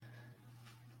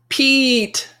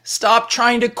Pete, stop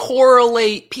trying to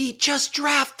correlate. Pete, just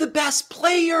draft the best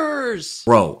players.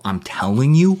 Bro, I'm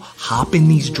telling you, hop in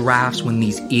these drafts when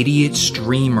these idiot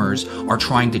streamers are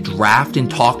trying to draft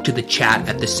and talk to the chat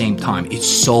at the same time. It's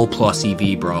so plus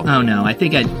EV, bro. Oh no, I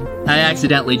think I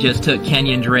accidentally just took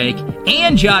Kenyon Drake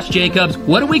and Josh Jacobs.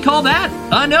 What do we call that?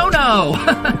 A no-no.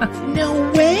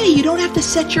 No way, you don't have to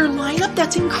set your lineup.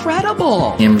 That's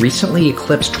incredible. And recently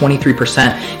eclipsed 23%,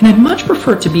 and I'd much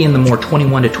prefer it to be in the more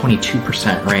 21 to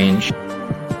 22% range.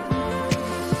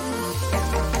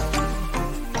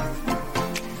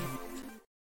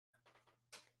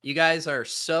 You guys are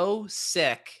so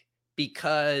sick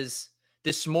because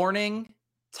this morning,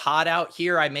 it's hot out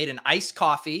here. I made an iced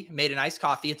coffee.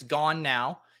 It's gone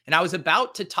now. And I was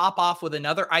about to top off with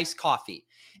another iced coffee.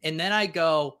 And then I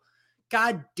go,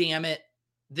 God damn it.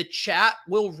 The chat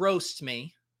will roast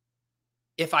me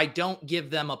if I don't give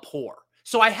them a pour.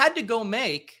 So I had to go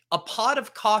make a pot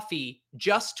of coffee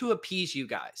just to appease you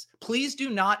guys. Please do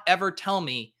not ever tell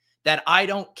me that I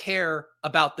don't care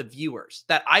about the viewers,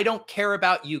 that I don't care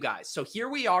about you guys. So here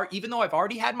we are, even though I've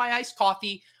already had my iced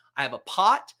coffee, I have a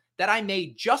pot that I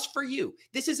made just for you.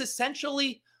 This is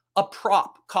essentially a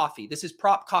prop coffee. This is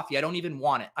prop coffee. I don't even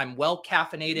want it. I'm well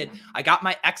caffeinated. I got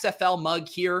my XFL mug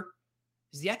here.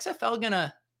 Is the XFL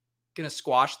gonna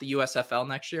squash the USFL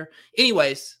next year?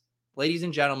 Anyways, ladies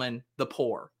and gentlemen, the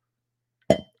pour.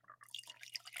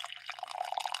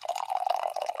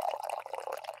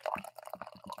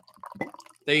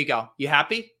 There you go. You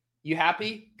happy? You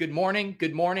happy? Good morning.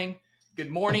 Good morning. Good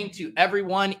morning to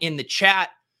everyone in the chat.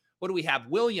 What do we have?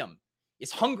 William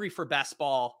is hungry for best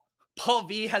ball. Paul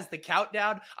V has the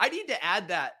countdown. I need to add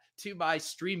that to my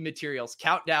stream materials.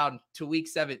 Countdown to week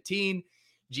 17.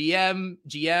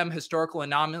 GM Historical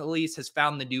Anomalies has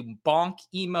found the new bonk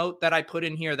emote that I put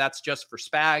in here. That's just for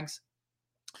Spags.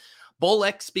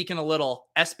 Bullock speaking a little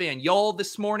Espanol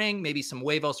this morning. Maybe some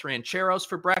huevos rancheros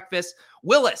for breakfast.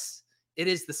 Willis, it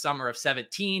is the summer of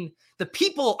 17. The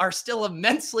people are still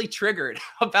immensely triggered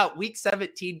about week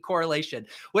 17 correlation.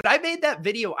 When I made that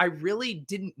video, I really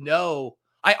didn't know.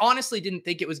 I honestly didn't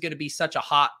think it was going to be such a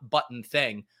hot button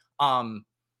thing.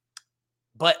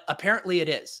 But apparently it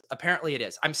is. Apparently it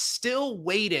is. I'm still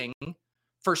waiting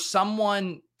for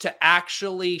someone to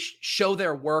actually show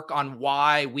their work on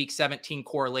why week 17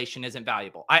 correlation isn't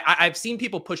valuable. I've seen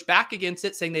people push back against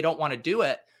it, saying they don't want to do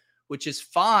it, which is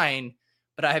fine.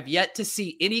 But I have yet to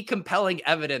see any compelling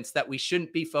evidence that we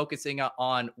shouldn't be focusing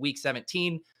on week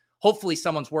 17. Hopefully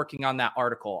someone's working on that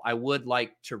article. I would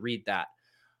like to read that.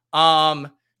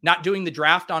 Not doing the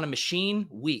draft on a machine,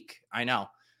 weak. I know.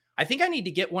 I think I need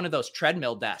to get one of those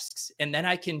treadmill desks, and then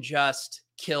I can just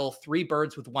kill 3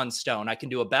 birds with 1 stone. I can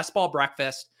do a best ball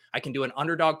breakfast. I can do an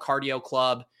underdog cardio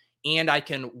club, and I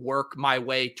can work my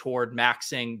way toward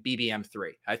maxing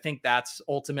BBM3. I think that's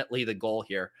ultimately the goal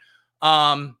here.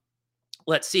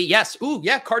 Let's see. Yes. Ooh,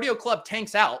 yeah. Cardio Club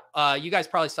tanks out. You guys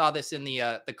probably saw this in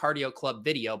the Cardio Club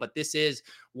video, but this is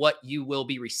what you will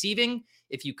be receiving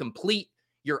if you complete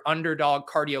your Underdog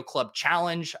Cardio Club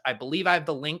challenge. I believe I have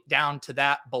the link down to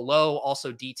that below.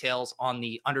 Also details on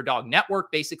the Underdog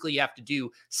Network. Basically, you have to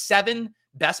do 7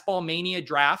 Best Ball Mania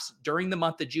drafts during the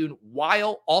month of June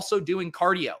while also doing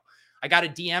cardio. I got a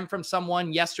DM from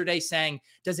someone yesterday saying,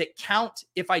 does it count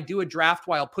if I do a draft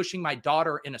while pushing my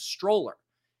daughter in a stroller?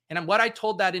 And what I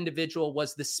told that individual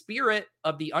was the spirit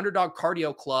of the Underdog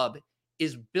Cardio Club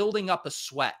is building up a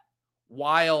sweat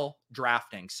while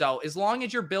drafting. So as long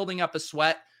as you're building up a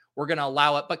sweat, we're going to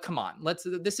allow it. But come on,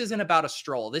 this isn't about a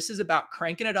stroll. This is about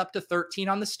cranking it up to 13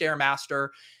 on the Stairmaster,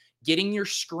 getting your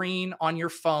screen on your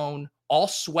phone all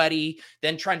sweaty,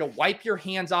 then trying to wipe your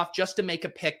hands off just to make a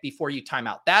pick before you time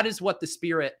out. That is what the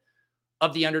spirit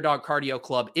of the Underdog Cardio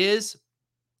Club is.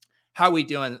 How are we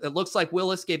doing? It looks like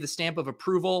Willis gave the stamp of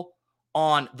approval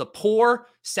on the pour.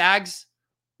 Sags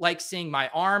like seeing my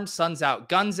arms. Sun's out,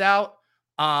 guns out.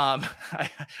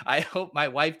 I hope my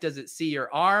wife doesn't see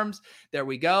your arms. There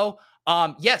we go.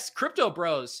 Yes, Crypto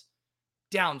Bros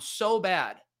down so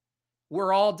bad.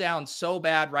 We're all down so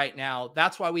bad right now.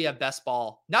 That's why we have Best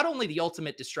Ball. Not only the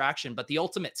ultimate distraction, but the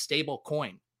ultimate stable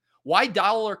coin. Why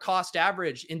dollar cost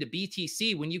average into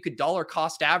BTC when you could dollar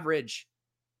cost average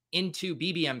into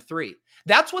BBM3?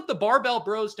 That's what the Barbell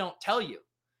Bros don't tell you.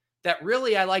 That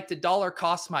really, I like to dollar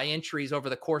cost my entries over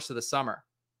the course of the summer.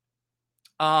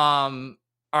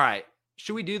 All right.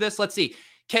 Should we do this? Let's see.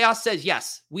 Chaos says,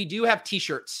 yes, we do have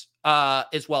t-shirts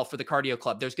as well for the Cardio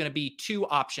Club. There's going to be 2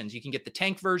 options. You can get the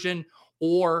tank version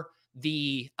or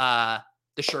the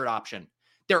shirt option.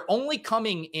 They're only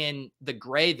coming in the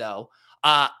gray though.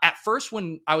 At first,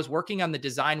 when I was working on the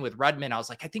design with Redmond, I was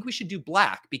like, I think we should do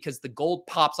black because the gold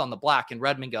pops on the black. And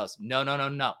Redmond goes,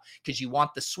 no, because you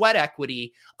want the sweat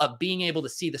equity of being able to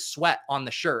see the sweat on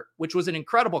the shirt, which was an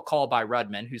incredible call by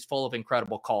Redmond, who's full of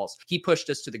incredible calls. He pushed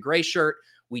us to the gray shirt.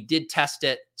 We did test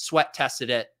it, sweat tested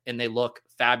it, and they look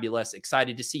fabulous.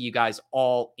 Excited to see you guys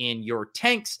all in your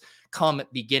tanks come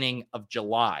beginning of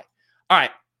July. All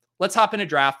right, let's hop in a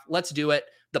draft. Let's do it.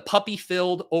 The puppy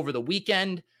filled over the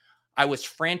weekend. I was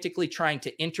frantically trying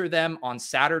to enter them on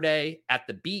Saturday at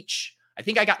the beach. I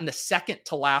think I got in the second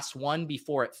to last one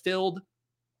before it filled.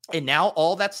 And now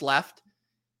all that's left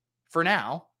for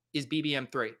now is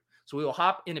BBM3. So we will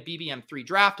hop in a BBM3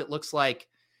 draft. It looks like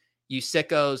you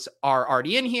sickos are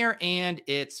already in here and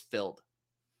it's filled.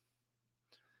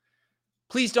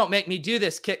 Please don't make me do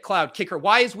this, Kit Cloud Kicker.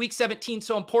 Why is week 17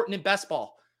 so important in best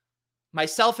ball?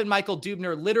 Myself and Michael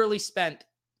Dubner literally spent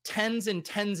tens and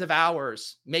tens of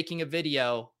hours making a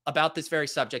video about this very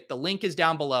subject. The link is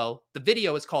down below. The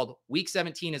video is called Week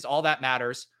 17 is All That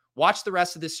Matters. Watch the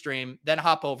rest of this stream, then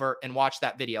hop over and watch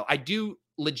that video. I do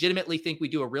legitimately think we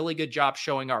do a really good job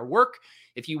showing our work.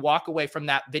 If you walk away from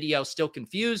that video still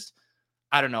confused,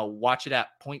 I don't know, watch it at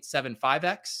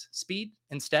 0.75x speed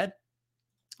instead.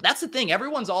 That's the thing.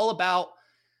 Everyone's all about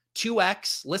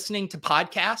 2x listening to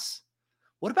podcasts.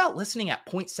 What about listening at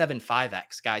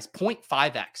 0.75x, guys?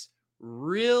 0.5x.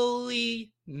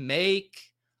 Really make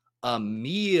a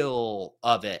meal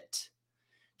of it.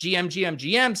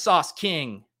 GM, Sauce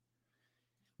King.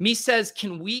 Me says,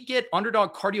 can we get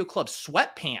Underdog Cardio Club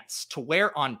sweatpants to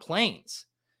wear on planes?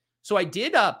 So I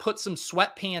did put some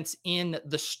sweatpants in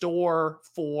the store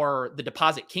for the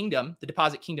Deposit Kingdom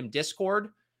Discord.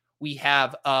 We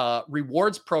have a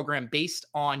rewards program based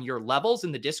on your levels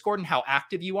in the Discord and how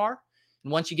active you are.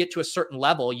 And once you get to a certain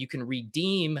level, you can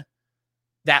redeem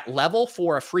that level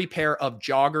for a free pair of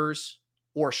joggers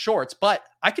or shorts. But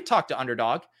I could talk to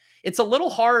Underdog. It's a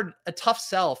little hard, a tough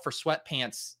sell for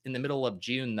sweatpants in the middle of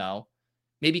June, though.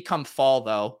 Maybe come fall,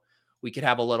 though, we could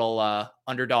have a little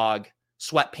Underdog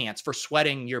sweatpants for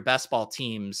sweating your best ball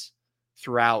teams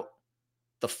throughout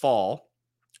the fall.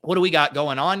 What do we got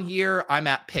going on here? I'm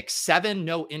at pick 7.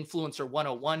 No Influencer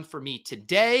 101 for me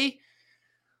today.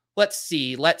 Let's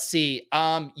see.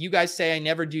 You guys say I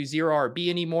never do 0 RB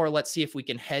anymore. Let's see if we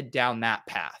can head down that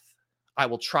path. I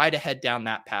will try to head down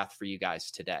that path for you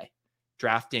guys today.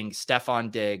 Drafting Stefon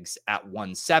Diggs at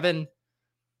 1-7.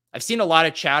 I've seen a lot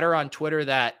of chatter on Twitter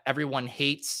that everyone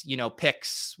hates,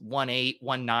 picks 1-8,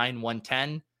 1-9,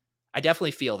 1-10. I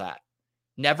definitely feel that.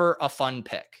 Never a fun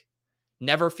pick.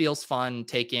 Never feels fun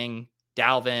taking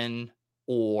Dalvin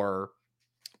or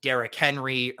Derrick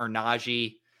Henry or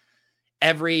Najee.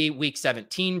 Every week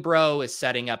 17 bro is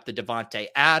setting up the Devontae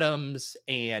Adams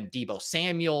and Deebo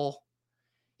Samuel.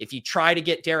 If you try to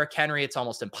get Derrick Henry, it's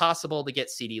almost impossible to get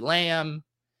CeeDee Lamb.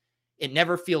 It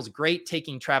never feels great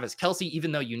taking Travis Kelce,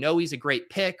 even though you know he's a great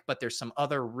pick, but there's some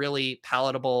other really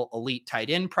palatable elite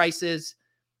tight end prices.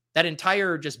 That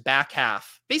entire just back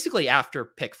half, basically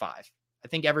after pick 5. I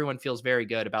think everyone feels very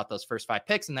good about those first 5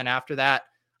 picks. And then after that,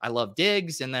 I love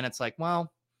Diggs. And then it's like,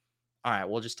 well, all right,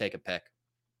 we'll just take a pick.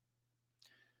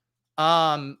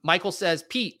 Michael says,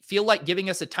 Pete, feel like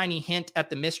giving us a tiny hint at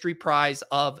the mystery prize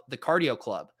of the Cardio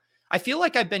Club. I feel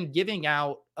like I've been giving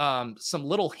out some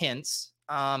little hints.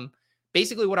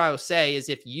 Basically what I will say is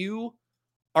if you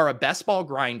are a best ball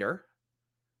grinder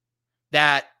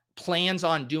that plans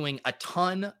on doing a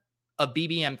ton of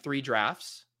BBM3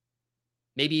 drafts,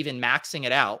 maybe even maxing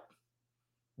it out,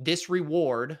 this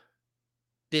reward,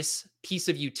 this piece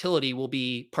of utility will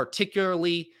be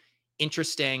particularly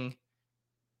interesting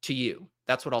to you.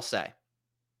 That's what I'll say.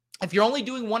 If you're only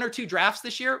doing 1 or 2 drafts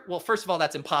this year, well, first of all,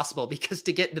 that's impossible because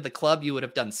to get into the club, you would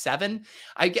have done 7.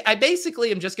 I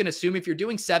basically am just going to assume if you're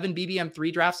doing 7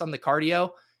 BBM3 drafts on the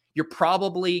cardio, you're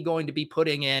probably going to be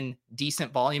putting in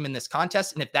decent volume in this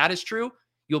contest. And if that is true,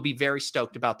 you'll be very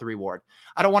stoked about the reward.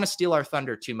 I don't want to steal our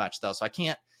thunder too much though, so I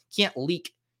can't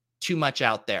leak too much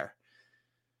out there.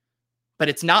 But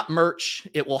it's not merch.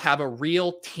 It will have a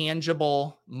real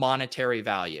tangible monetary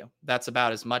value. That's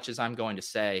about as much as I'm going to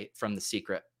say from the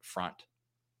secret front.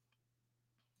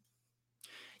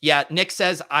 Yeah, Nick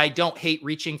says, I don't hate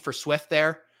reaching for Swift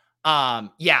there.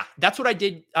 Yeah, that's what I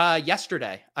did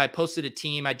yesterday. I posted a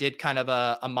team. I did kind of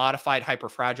a modified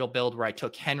hyperfragile build where I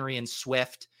took Henry and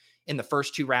Swift in the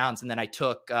first 2 rounds, and then I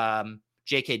took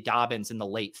J.K. Dobbins in the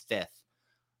late 5th.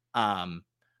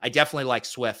 I definitely like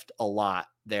Swift a lot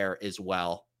there as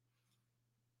well.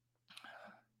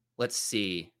 Let's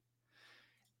see.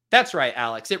 That's right,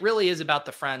 Alex. It really is about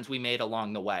the friends we made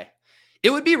along the way. It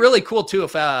would be really cool too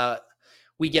if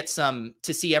we get to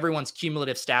see everyone's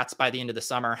cumulative stats by the end of the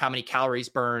summer, how many calories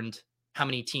burned, how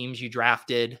many teams you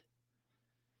drafted.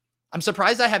 I'm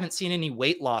surprised I haven't seen any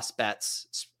weight loss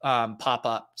bets pop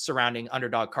up surrounding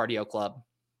Underdog Cardio Club.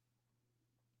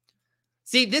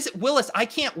 See, this, Willis, I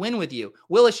can't win with you.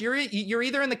 Willis, you're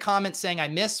either in the comments saying I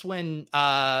miss when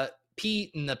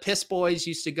Pete and the Piss Boys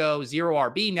used to go 0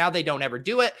 RB. Now they don't ever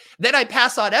do it. Then I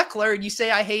pass on Eckler and you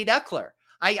say I hate Eckler.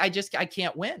 I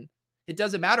can't win. It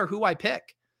doesn't matter who I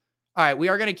pick. All right, we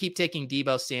are going to keep taking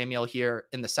Deebo Samuel here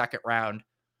in the second round.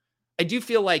 I do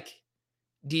feel like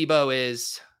Deebo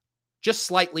is just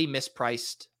slightly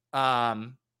mispriced.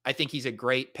 I think he's a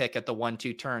great pick at the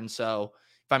 1-2 turn. So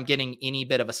if I'm getting any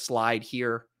bit of a slide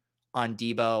here on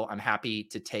Deebo, I'm happy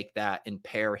to take that and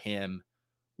pair him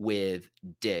with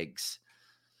Diggs.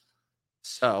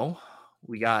 So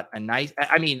we got a nice,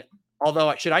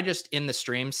 although should I just end the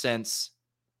stream since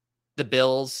the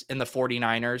Bills and the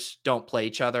 49ers don't play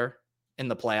each other in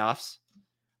the playoffs?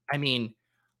 I mean,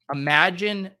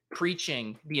 imagine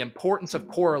preaching the importance of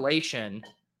correlation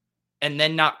and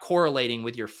then not correlating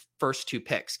with your first two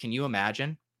picks. Can you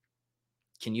imagine?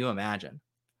 Can you imagine?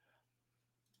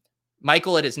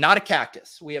 Michael, it is not a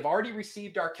cactus. We have already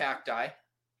received our cacti.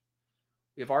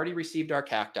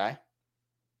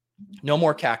 No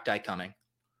more cacti coming.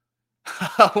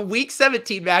 Week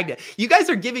 17 magnet. You guys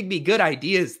are giving me good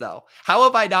ideas, though. How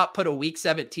have I not put a week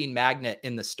 17 magnet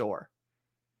in the store?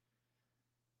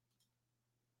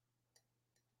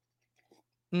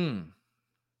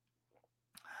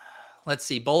 Let's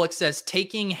see. Bullock says,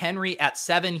 taking Henry at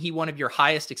 7, he one of your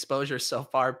highest exposures so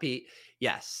far, Pete.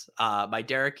 Yes. My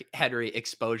Derrick Henry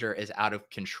exposure is out of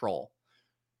control.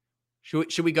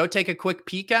 Should we go take a quick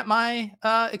peek at my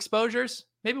exposures?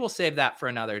 Maybe we'll save that for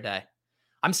another day.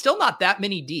 I'm still not that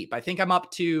many deep. I think I'm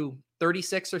up to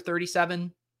 36 or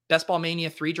 37 Best Ball Mania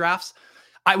 3 drafts.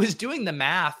 I was doing the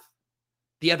math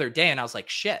the other day and I was like,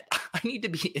 shit, I need to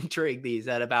be entering these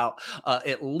at about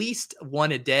at least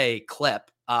one a day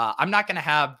clip. I'm not going to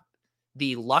have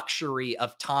the luxury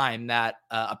of time that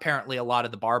apparently a lot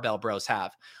of the barbell bros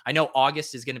have. I know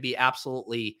August is going to be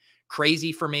absolutely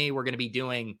crazy for me. We're going to be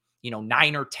doing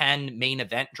 9 or 10 main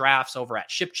event drafts over at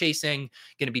Ship Chasing,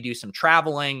 going to be doing some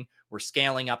traveling. We're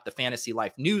scaling up the Fantasy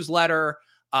Life newsletter.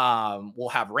 We'll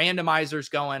have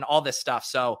randomizers going, all this stuff.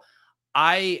 So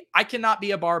I cannot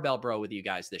be a barbell bro with you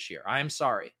guys this year. I am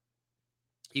sorry.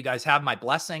 You guys have my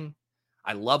blessing.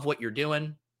 I love what you're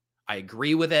doing. I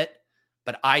agree with it,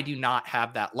 but I do not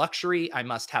have that luxury. I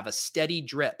must have a steady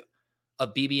drip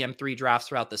of BBM3 drafts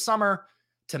throughout the summer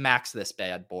to max this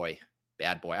bad boy.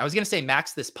 I was going to say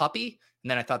max this puppy, and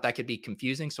then I thought that could be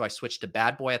confusing, so I switched to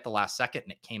bad boy at the last second,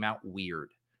 and it came out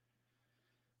weird.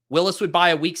 Willis would buy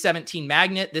a week 17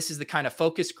 magnet. This is the kind of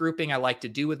focus grouping I like to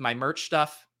do with my merch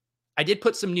stuff. I did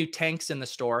put some new tanks in the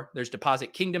store. There's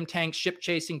Deposit Kingdom tanks, Ship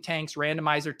Chasing tanks,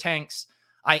 randomizer tanks.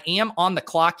 I am on the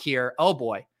clock here. Oh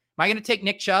boy. Am I going to take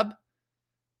Nick Chubb?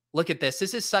 Look at this.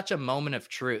 This is such a moment of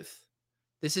truth.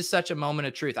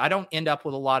 I don't end up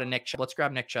with a lot of Nick Chubb. Let's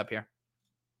grab Nick Chubb here.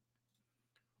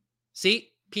 See,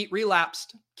 Pete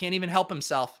relapsed. Can't even help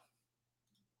himself.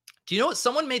 Do you know what?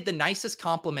 Someone made the nicest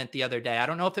compliment the other day. I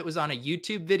don't know if it was on a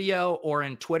YouTube video or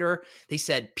in Twitter. They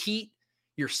said, Pete,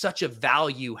 you're such a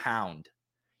value hound.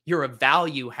 You're a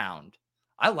value hound.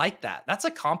 I like that. That's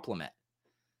a compliment.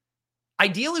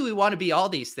 Ideally, we want to be all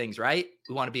these things, right?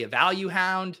 We want to be a value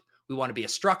hound. We want to be a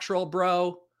structural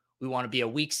bro. We want to be a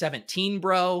week 17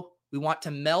 bro. We want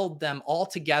to meld them all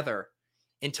together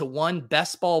into one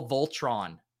best ball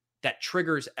Voltron that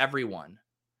triggers everyone.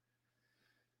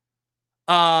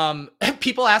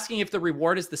 People asking if the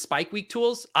reward is the Spike Week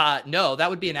tools. No, that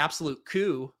would be an absolute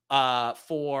coup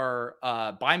for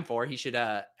Beimfor. He should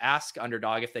ask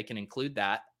Underdog if they can include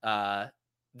that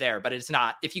there, but it's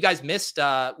not. If you guys missed,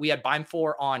 we had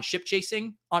Beimfor on Ship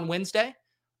Chasing on Wednesday.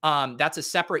 That's a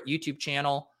separate YouTube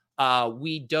channel.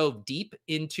 We dove deep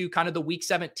into kind of the week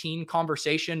 17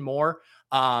 conversation more.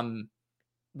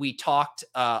 We talked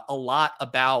a lot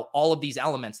about all of these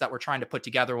elements that we're trying to put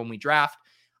together when we draft.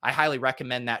 I highly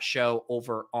recommend that show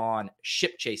over on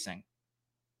Ship Chasing.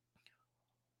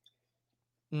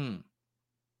 UX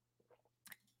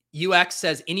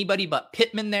says anybody but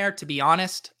Pittman there, to be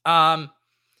honest.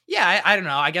 Yeah, I don't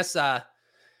know. I guess I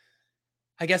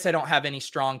don't have any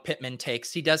strong Pittman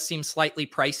takes. He does seem slightly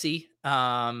pricey.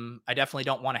 I definitely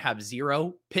don't want to have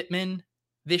zero Pittman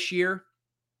this year.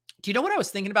 Do you know what I was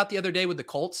thinking about the other day with the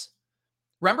Colts?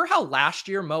 Remember how last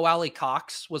year Mo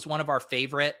Alley-Cox was one of our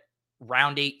favorite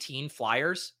round 18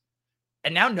 flyers?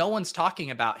 And now no one's talking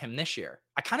about him this year.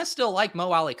 I kind of still like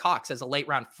Mo Alley-Cox as a late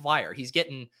round flyer. He's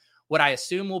getting what I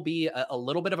assume will be a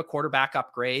little bit of a quarterback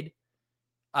upgrade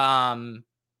And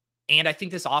I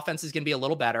think this offense is going to be a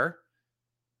little better.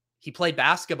 He played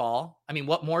basketball. I mean,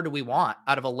 what more do we want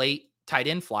out of a late tight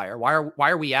end flyer? Why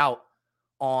are we out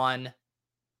on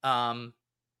Mo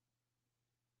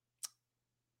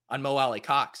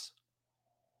Alie-Cox?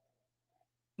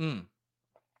 All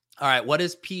right, what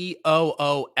is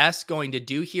POOS going to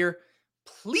do here?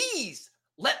 Please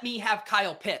let me have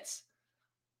Kyle Pitts.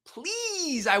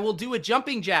 Please, I will do a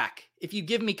jumping jack if you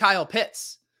give me Kyle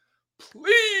Pitts.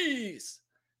 Please.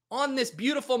 On this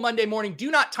beautiful Monday morning,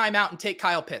 do not time out and take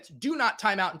Kyle Pitts. Do not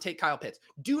time out and take Kyle Pitts.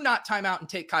 Do not time out and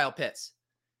take Kyle Pitts.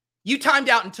 You timed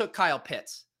out and took Kyle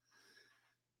Pitts.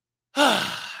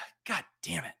 God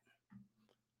damn it.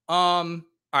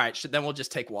 All right, then we'll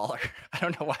just take Waller. I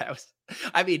don't know why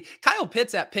Kyle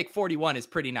Pitts at pick 41 is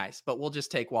pretty nice, but we'll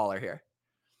just take Waller here.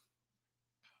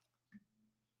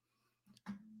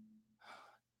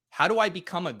 How do I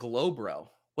become a Glow Bro?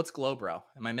 What's Glow Bro?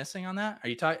 Am I missing on that? Are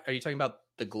you talking about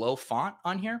the Glow font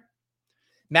on here?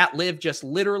 Matt Liv just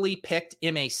literally picked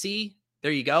MAC.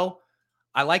 There you go.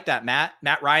 I like that, Matt.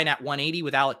 Matt Ryan at 180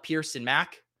 with Alec Pierce and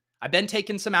Mac. I've been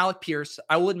taking some Alec Pierce.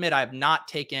 I will admit I have not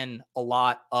taken a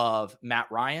lot of Matt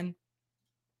Ryan.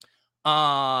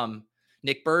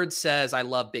 Nick Bird says, I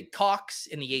love Big Cox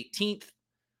in the 18th.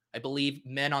 I believe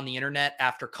men on the internet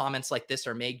after comments like this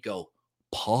are made go,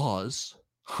 pause.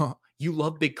 Huh, you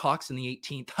love Big Cox in the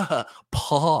 18th.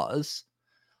 Pause.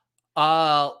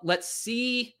 Let's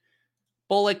see.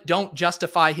 Bullock, don't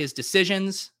justify his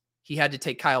decisions. He had to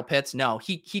take Kyle Pitts. No,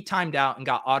 he timed out and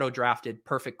got auto-drafted.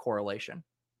 Perfect correlation.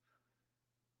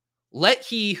 Let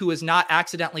he who is not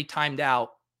accidentally timed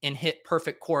out and hit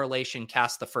perfect correlation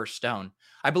cast the first stone.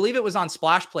 I believe it was on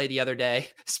Splash Play the other day.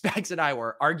 Spags and I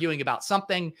were arguing about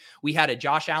something. We had a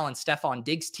Josh Allen, Stephon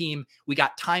Diggs team. We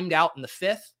got timed out in the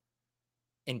 5th,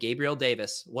 and Gabriel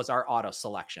Davis was our auto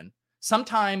selection.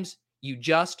 Sometimes you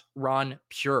just run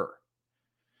pure.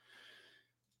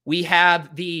 We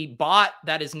have the bot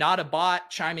that is not a bot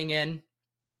chiming in.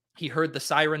 He heard the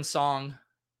siren song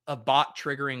of bot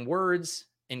triggering words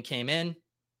and came in.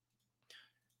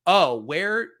 Oh,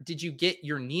 where did you get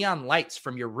your neon lights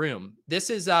from your room? This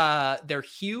is their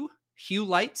Hue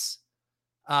lights.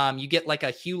 You get like a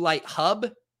Hue light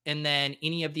hub, and then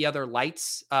any of the other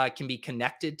lights can be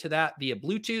connected to that via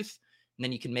Bluetooth, and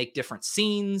then you can make different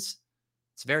scenes.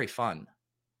 It's very fun.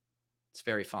 It's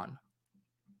very fun.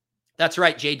 That's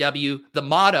right, JW. The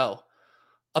motto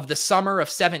of the summer of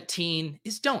 17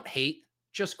 is don't hate,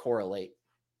 just correlate.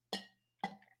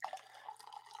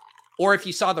 Or if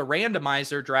you saw the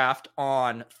randomizer draft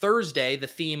on Thursday, the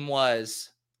theme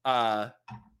was, what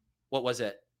was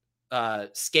it?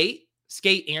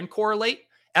 Skate and correlate.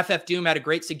 FF Doom had a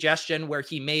great suggestion where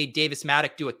he made Davis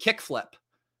Maddock do a kickflip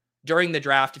during the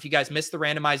draft. If you guys missed the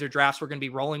randomizer drafts, we're going to be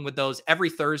rolling with those every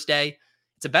Thursday.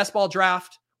 It's a best ball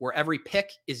draft where every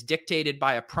pick is dictated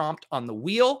by a prompt on the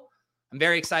wheel. I'm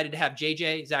very excited to have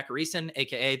JJ Zacharyson,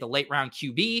 aka the late round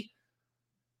QB,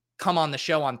 come on the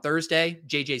show on Thursday.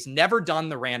 JJ's never done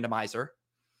the randomizer.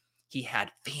 He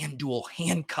had FanDuel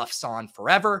handcuffs on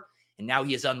forever, and now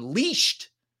he is unleashed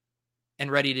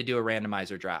and ready to do a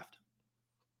randomizer draft.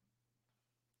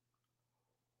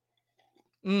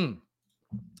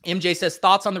 MJ says,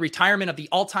 thoughts on the retirement of the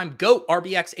all-time GOAT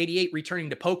RBX88 returning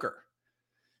to poker.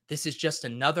 This is just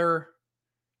another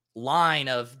line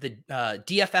of the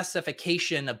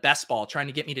DFS-ification of best ball, trying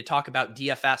to get me to talk about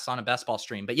DFS on a best ball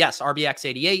stream. But yes,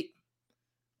 RBX88,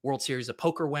 World Series of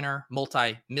Poker winner,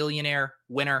 multi-millionaire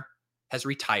winner, has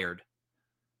retired,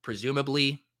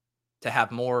 presumably to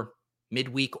have more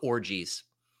midweek orgies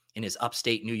in his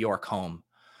upstate New York home.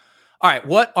 All right,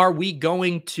 what are we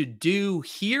going to do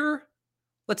here?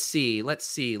 Let's see.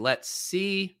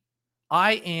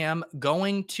 I am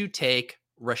going to take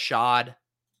Rashad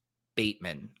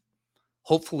Bateman.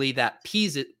 Hopefully that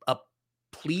pleases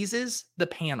the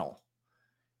panel.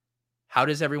 How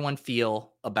does everyone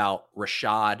feel about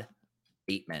Rashad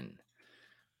Bateman?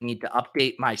 I need to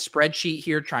update my spreadsheet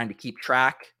here, trying to keep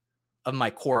track of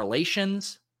my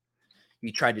correlations.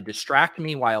 You tried to distract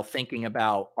me while thinking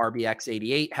about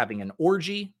RBX88 having an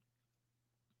orgy,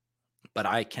 but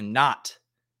I cannot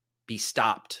be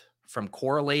stopped from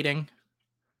correlating.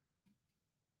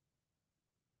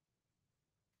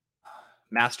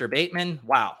 Master Bateman,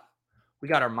 wow. We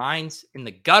got our minds in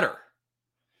the gutter.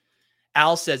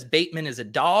 Al says Bateman is a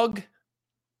dog.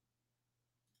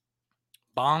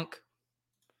 Bonk.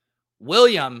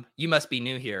 William, you must be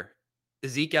new here.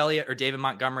 Zeke Elliott or David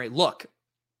Montgomery. Look,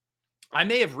 I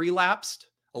may have relapsed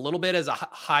a little bit as a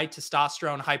high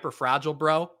testosterone, hyper fragile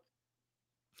bro.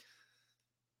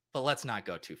 But let's not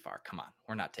go too far. Come on.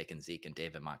 We're not taking Zeke and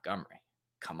David Montgomery.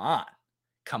 Come on.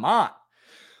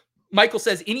 Michael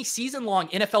says, any season-long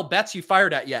NFL bets you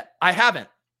fired at yet? I haven't.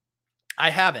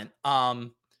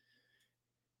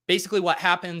 Basically what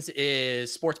happens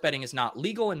is sports betting is not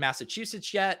legal in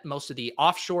Massachusetts yet. Most of the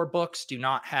offshore books do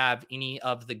not have any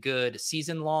of the good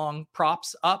season-long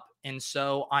props up. And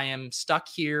so I am stuck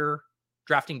here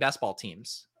drafting best ball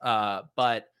teams.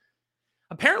 But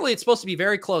apparently it's supposed to be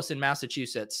very close in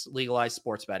Massachusetts, legalized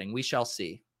sports betting. We shall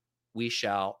see. We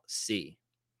shall see.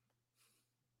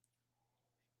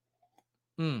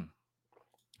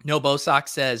 No Bosock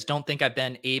says, don't think I've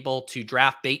been able to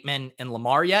draft Bateman and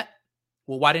Lamar yet.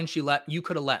 Well, why didn't you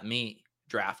could have let me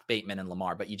draft Bateman and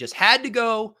Lamar, but you just had to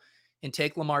go and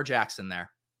take Lamar Jackson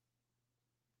there.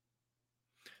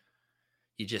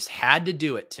 You just had to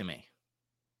do it to me.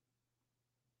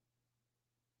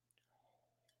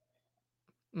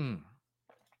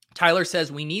 Tyler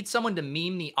says, we need someone to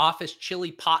meme the office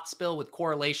chili pot spill with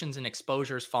correlations and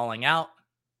exposures falling out.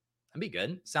 That'd be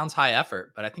good. Sounds high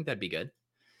effort, but I think that'd be good.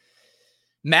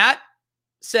 Matt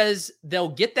says they'll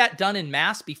get that done in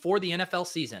mass before the NFL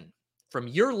season. From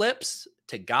your lips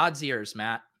to God's ears,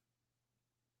 Matt.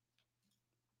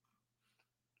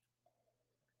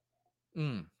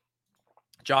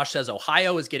 Josh says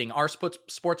Ohio is getting our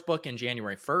sports book in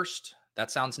January 1st.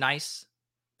 That sounds nice.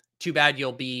 Too bad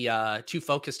you'll be too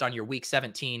focused on your week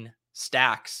 17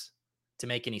 stacks to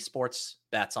make any sports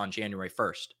bets on January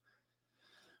 1st.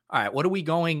 All right, what are we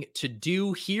going to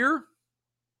do here?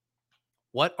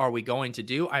 What are we going to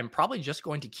do? I'm probably just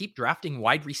going to keep drafting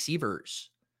wide receivers.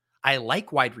 I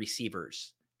like wide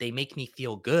receivers. They make me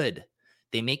feel good.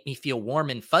 They make me feel warm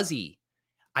and fuzzy.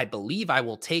 I believe I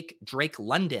will take Drake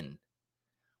London.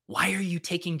 Why are you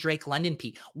taking Drake London,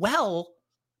 Pete? Well,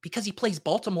 because he plays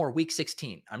Baltimore week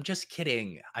 16. I'm just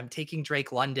kidding. I'm taking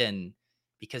Drake London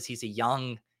because he's a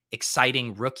young,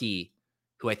 exciting rookie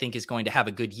who I think is going to have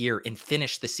a good year and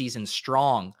finish the season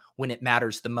strong when it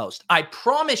matters the most. I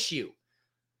promise you,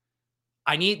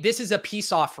 this is a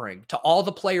peace offering to all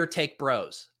the player take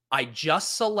bros. I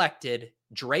just selected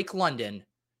Drake London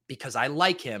because I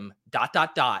like him, ...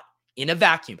 in a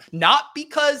vacuum. Not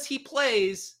because he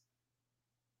plays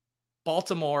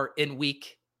Baltimore in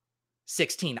week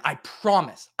 16. I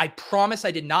promise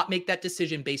I did not make that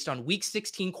decision based on week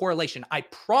 16 correlation. I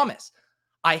promise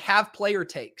I have player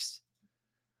takes.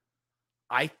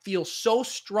 I feel so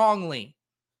strongly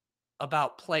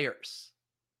about players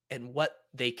and what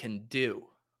they can do.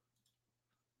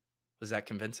 Was that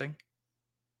convincing?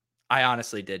 I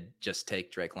honestly did just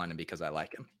take Drake London because I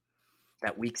like him.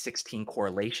 That week 16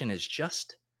 correlation is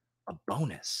just a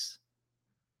bonus.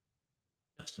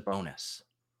 Just a bonus.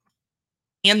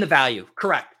 And the value.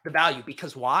 Correct. The value.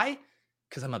 Because why?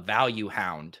 Because I'm a value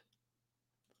hound.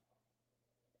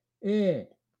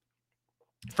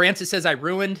 Francis says, I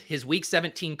ruined his week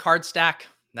 17 card stack.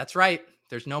 That's right.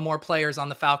 There's no more players on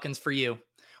the Falcons for you.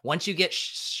 Once you get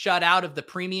shut out of the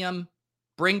premium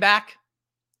bring back,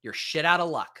 you're shit out of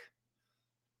luck.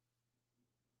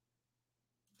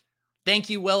 Thank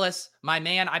you, Willis. My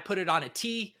man, I put it on a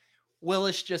tee.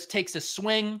 Willis just takes a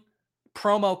swing,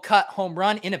 promo cut home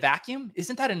run in a vacuum.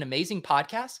 Isn't that an amazing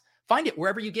podcast? Find it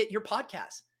wherever you get your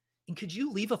podcasts. And could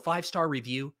you leave a 5-star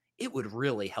review? It would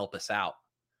really help us out.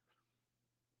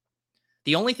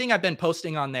 The only thing I've been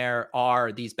posting on there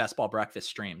are these Best Ball Breakfast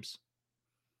streams.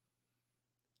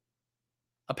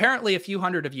 Apparently, a few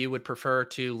hundred of you would prefer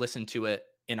to listen to it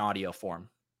in audio form,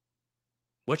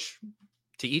 which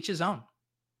to each his own.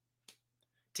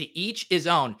 To each his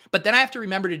own. But then I have to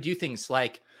remember to do things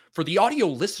like, for the audio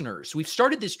listeners, we've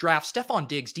started this draft, Stephon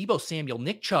Diggs, Deebo Samuel,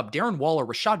 Nick Chubb, Darren Waller,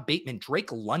 Rashad Bateman,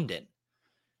 Drake London.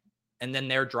 And then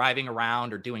they're driving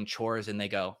around or doing chores and they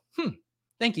go,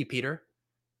 thank you, Peter.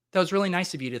 That was really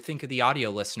nice of you to think of the audio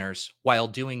listeners while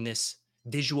doing this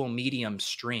visual medium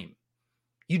stream.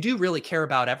 You do really care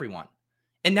about everyone.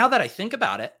 And now that I think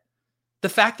about it, the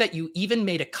fact that you even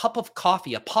made a cup of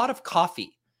coffee, a pot of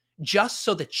coffee, just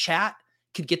so the chat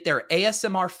could get their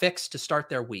ASMR fix to start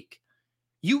their week.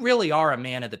 You really are a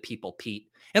man of the people, Pete.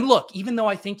 And look, even though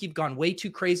I think you've gone way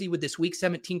too crazy with this week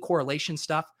 17 correlation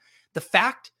stuff, the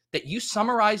fact that you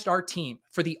summarized our team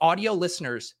for the audio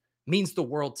listeners means the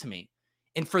world to me.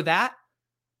 And for that,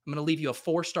 I'm going to leave you a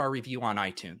 4-star review on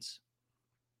iTunes.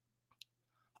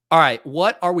 All right,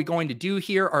 what are we going to do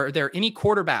here? Are there any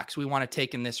quarterbacks we want to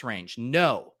take in this range?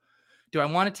 No. Do I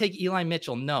want to take Eli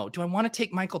Mitchell? No. Do I want to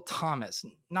take Michael Thomas?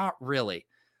 Not really.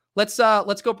 Let's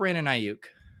go Brandon Ayuk.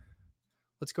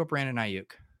 Let's go Brandon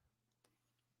Ayuk.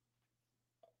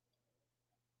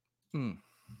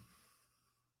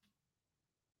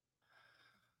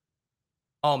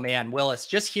 Oh man, Willis,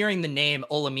 just hearing the name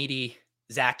Olamide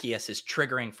Zaccheaus is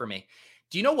triggering for me.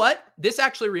 Do you know what? This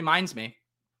actually reminds me.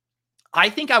 I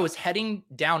think I was heading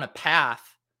down a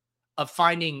path of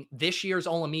finding this year's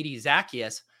Olamide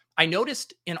Zaccheaus. I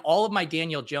noticed in all of my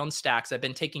Daniel Jones stacks, I've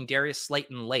been taking Darius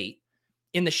Slayton late.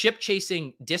 In the ship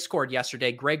chasing Discord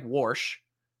yesterday, Greg Warsh,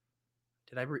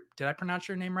 did I pronounce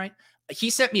your name right? He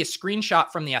sent me a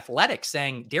screenshot from the Athletic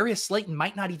saying Darius Slayton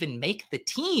might not even make the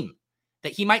team,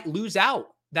 that he might lose out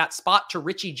that spot to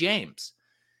Richie James.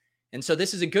 And so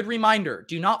this is a good reminder.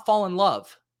 Do not fall in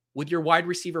love with your wide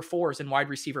receiver 4s and wide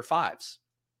receiver 5s.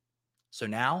 So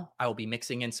now I will be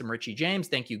mixing in some Richie James.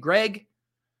 Thank you, Greg.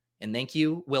 And thank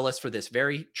you, Willis, for this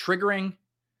very triggering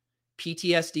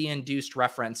PTSD-induced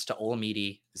reference to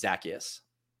Olamide Zaccheaus.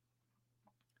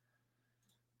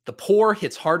 The poor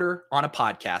hits harder on a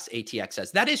podcast, ATX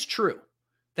says. That is true.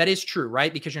 That is true,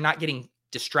 right? Because you're not getting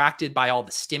distracted by all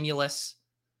the stimulus,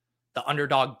 the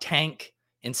underdog tank.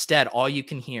 Instead, all you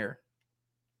can hear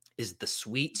is the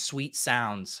sweet, sweet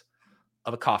sounds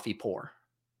of a coffee pour.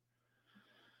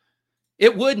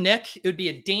 It would, Nick. It would be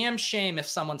a damn shame if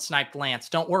someone sniped Lance.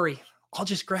 Don't worry. I'll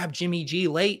just grab Jimmy G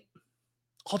late.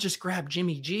 I'll just grab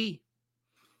Jimmy G.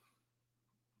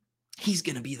 He's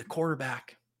going to be the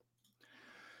quarterback.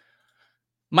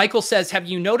 Michael says, have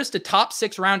you noticed a top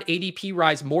 6 round ADP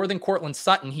rise more than Courtland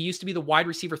Sutton? He used to be the wide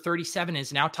receiver 37 and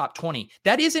is now top 20.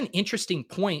 That is an interesting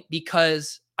point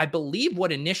because I believe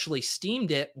what initially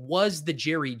steamed it was the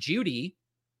Jerry Jeudy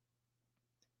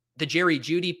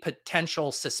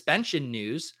potential suspension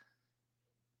news.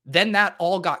 Then that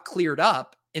all got cleared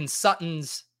up and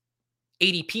Sutton's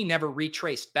ADP never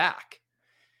retraced back.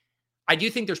 I do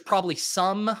think there's probably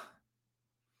some,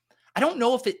 I don't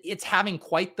know if it's having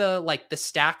quite the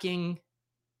stacking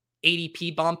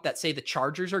ADP bump that say the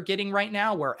Chargers are getting right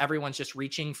now, where everyone's just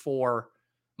reaching for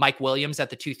Mike Williams at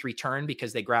the 2-3 turn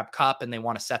because they grab Kupp and they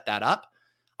want to set that up.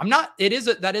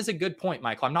 That is a good point,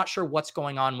 Michael. I'm not sure what's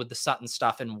going on with the Sutton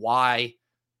stuff and why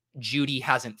Jeudy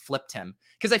hasn't flipped him.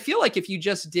 Because I feel like if you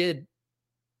just did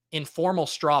informal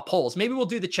straw polls, maybe we'll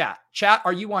do the chat. Chat,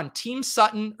 are you on Team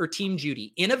Sutton or Team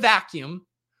Jeudy? In a vacuum,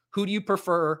 who do you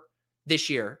prefer this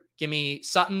year? Give me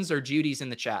Sutton's or Judy's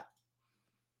in the chat.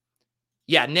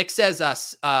 Yeah, Nick says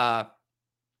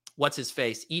what's his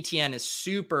face? ETN is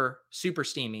super, super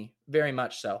steamy. Very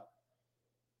much so.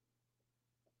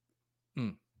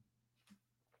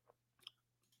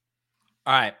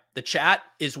 All right. The chat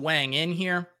is weighing in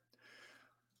here.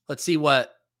 Let's see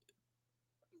what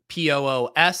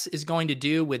POOS is going to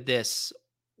do with this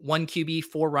 1 QB,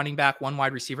 4 running back, 1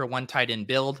 wide receiver, 1 tight end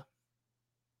build.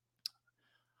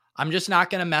 I'm just not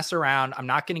going to mess around. I'm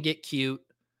not going to get cute.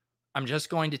 I'm just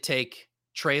going to take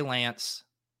Trey Lance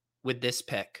with this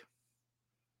pick.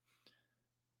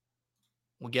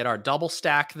 We'll get our double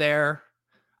stack there.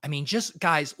 I mean, just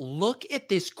guys, look at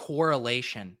this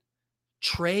correlation.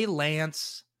 Trey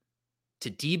Lance to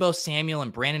Deebo Samuel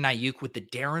and Brandon Ayuk with the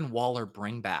Darren Waller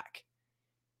bring back.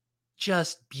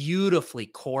 Just beautifully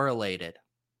correlated.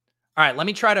 All right, let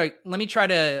me try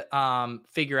to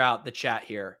figure out the chat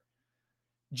here.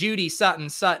 Jeudy, Sutton,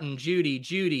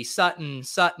 Jeudy, Sutton,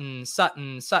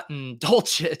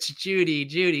 Dulcich,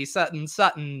 Jeudy,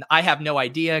 Sutton. I have no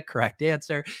idea. Correct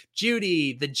answer.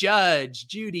 Jeudy, the judge,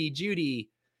 Jeudy,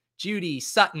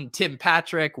 Sutton, Tim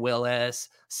Patrick, Willis,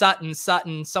 Sutton.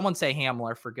 Someone say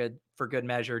Hamler for good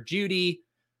measure. Jeudy,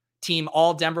 team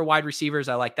all Denver wide receivers.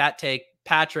 I like that take.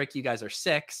 Patrick, you guys are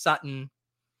sick. Sutton,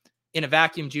 in a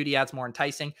vacuum, Jeudy adds more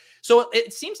enticing. So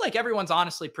it seems like everyone's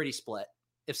honestly pretty split.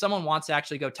 If someone wants to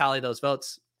actually go tally those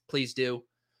votes, please do.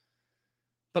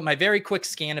 But my very quick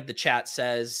scan of the chat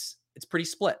says it's pretty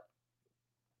split.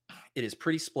 It is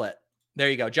pretty split.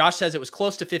 There you go. Josh says it was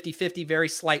close to 50-50, very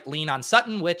slight lean on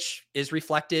Sutton, which is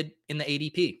reflected in the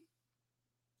ADP.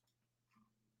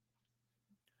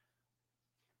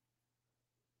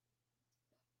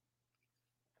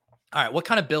 All right, what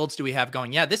kind of builds do we have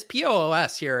going? Yeah, this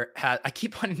POOS here I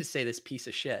keep wanting to say this piece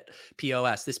of shit.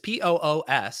 POS. This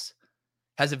POOS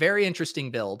has a very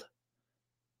interesting build.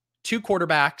 2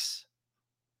 quarterbacks,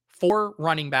 4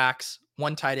 running backs,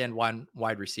 1 tight end, 1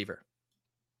 wide receiver.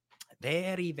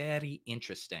 Very, very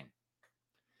interesting.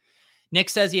 Nick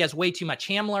says he has way too much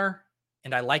Hamler,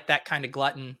 and I like that kind of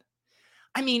glutton.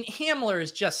 I mean, Hamler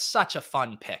is just such a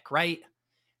fun pick, right?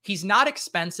 He's not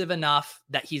expensive enough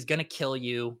that he's going to kill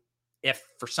you if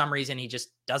for some reason he just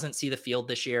doesn't see the field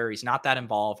this year. He's not that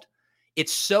involved.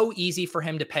 It's so easy for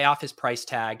him to pay off his price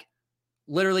tag.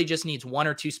 Literally just needs 1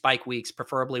 or 2 spike weeks,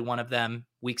 preferably one of them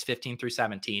weeks 15 through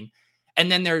 17.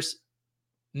 And then there's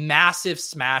massive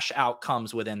smash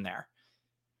outcomes within there.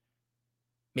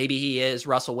 Maybe he is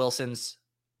Russell Wilson's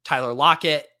Tyler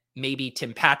Lockett. Maybe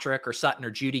Tim Patrick or Sutton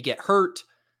or Jeudy get hurt.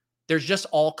 There's just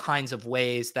all kinds of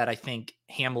ways that I think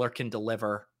Hamler can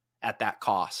deliver at that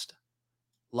cost.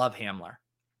 Love Hamler.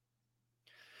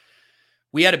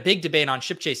 We had a big debate on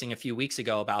Ship Chasing a few weeks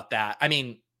ago about that. I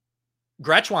mean,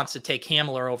 Gretsch wants to take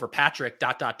Hamler over Patrick ...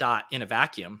 in a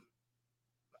vacuum.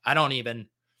 I don't even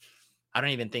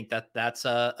think that that's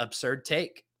a absurd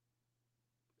take,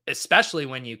 especially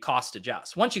when you cost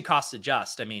adjust. Once you cost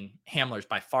adjust, I mean, Hamler's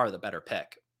by far the better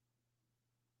pick.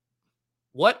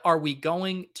 What are we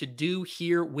going to do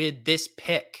here with this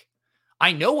pick?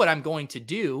 I know what I'm going to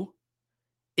do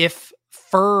if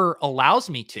Fur allows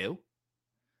me to.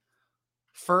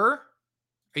 Fur,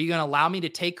 are you going to allow me to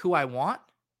take who I want?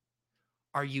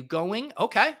 Are you going?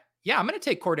 Okay. Yeah, I'm going to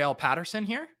take Cordell Patterson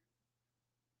here.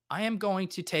 I am going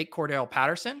to take Cordell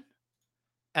Patterson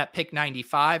at pick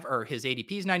 95, or his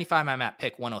ADP is 95. I'm at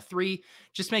pick 103.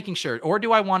 Just making sure. Or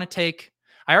do I want to take,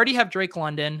 I already have Drake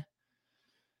London.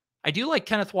 I do like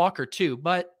Kenneth Walker too,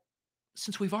 but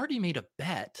since we've already made a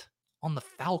bet on the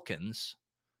Falcons,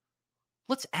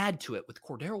 let's add to it with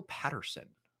Cordell Patterson.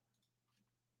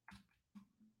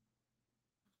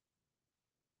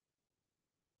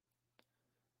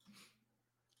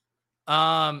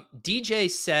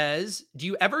 DJ says, do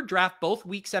you ever draft both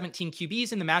week 17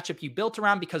 QBs in the matchup you built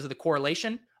around because of the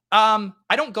correlation? I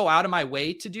don't go out of my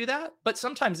way to do that, but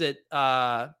sometimes it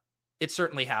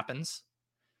certainly happens.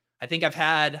 I think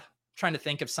trying to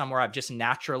think of somewhere I've just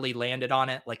naturally landed on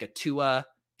it, like a Tua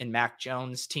and Mac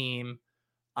Jones team.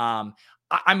 I'm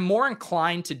more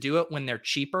inclined to do it when they're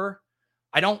cheaper.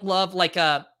 I guess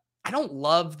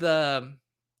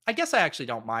I actually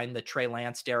don't mind the Trey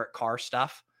Lance, Derek Carr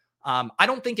stuff. I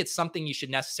don't think it's something you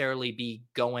should necessarily be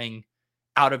going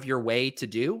out of your way to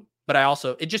do, but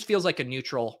it just feels like a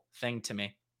neutral thing to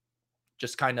me.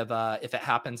 Just kind of, if it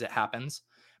happens, it happens,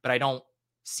 but I don't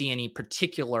see any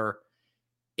particular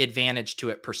advantage to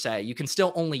it per se. You can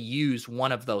still only use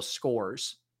one of those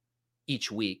scores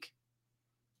each week.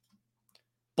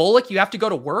 Bullock, you have to go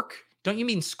to work. Don't you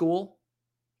mean school?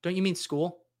 Do you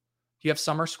have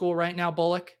summer school right now,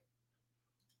 Bullock?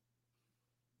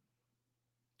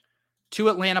 2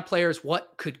 Atlanta players.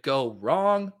 What could go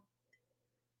wrong?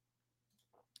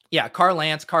 Yeah, Carr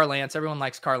Lance. Everyone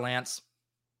likes Carr Lance.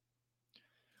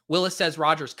 Willis says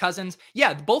Rodgers Cousins.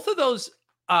 Yeah, both of those,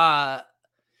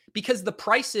 because the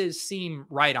prices seem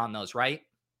right on those, right?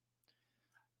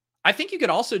 I think you could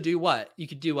also do what? You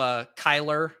could do a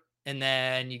Kyler and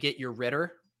then you get your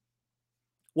Ritter.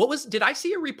 Did I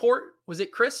see a report? Was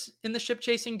it Chris in the Ship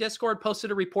Chasing Discord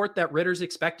posted a report that Ritter's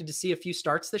expected to see a few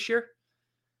starts this year?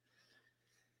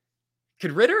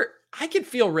 I could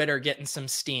feel Ritter getting some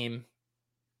steam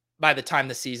by the time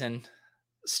the season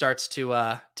starts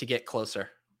to get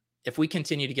closer. If we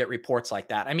continue to get reports like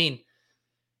that, I mean,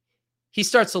 he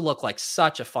starts to look like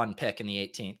such a fun pick in the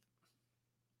 18th.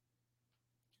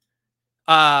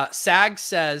 Sag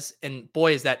says, and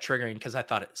boy, is that triggering because I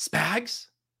thought Spags?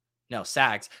 No,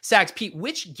 Sags. Pete,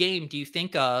 which game do you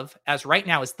think of as right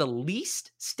now is the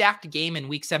least stacked game in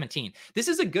week 17? This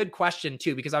is a good question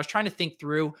too, because I was trying to think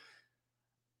through.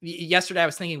 Yesterday, I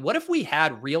was thinking, what if we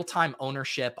had real-time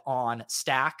ownership on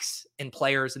stacks and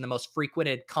players in the most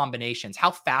frequented combinations?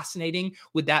 How fascinating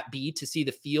would that be to see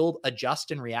the field adjust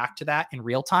and react to that in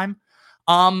real time?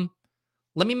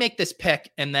 Let me make this pick,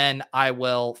 and then I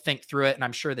will think through it, and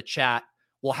I'm sure the chat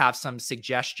will have some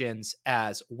suggestions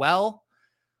as well.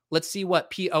 Let's see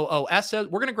what POOS says.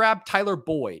 We're going to grab Tyler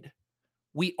Boyd.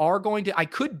 I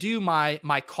could do my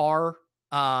Carr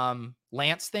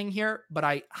Lance thing here, but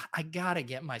I gotta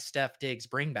get my Steph Diggs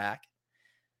bring back.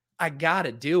 I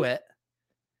gotta do it.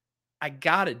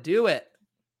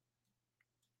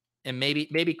 And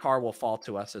maybe Carr will fall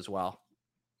to us as well.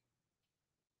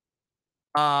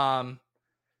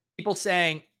 People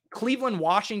saying Cleveland,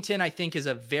 Washington, I think is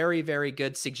a very, very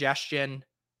good suggestion.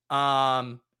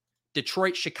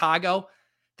 Detroit, Chicago.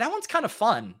 That one's kind of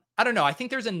fun. I don't know. I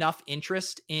think there's enough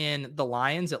interest in the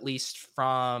Lions, at least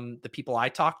from the people I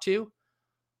talk to.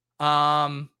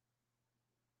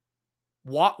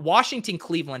 Washington,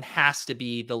 Cleveland has to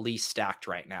be the least stacked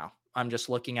right now. I'm just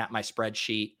looking at my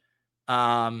spreadsheet.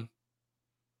 Yeah,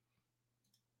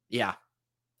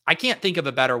 I can't think of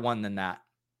a better one than that.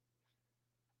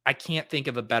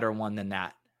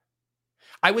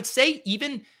 I would say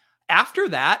even after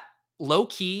that, low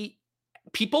key,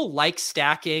 people like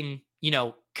stacking,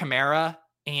 Kamara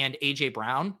and AJ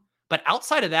Brown. But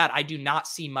outside of that, I do not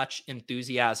see much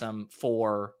enthusiasm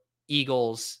for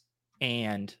Eagles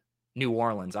and New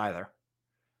Orleans either.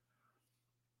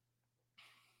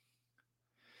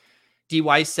 D.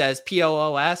 Weiss says,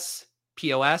 POS,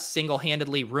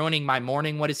 single-handedly ruining my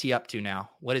morning. What is he up to now?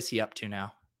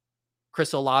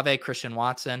 Chris Olave, Christian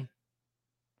Watson.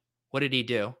 What did he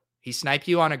do? He sniped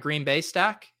you on a Green Bay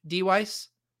stack? D Weiss?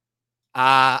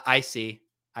 I see.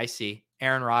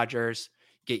 Aaron Rodgers,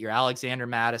 get your Alexander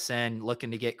Madison,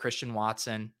 looking to get Christian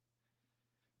Watson.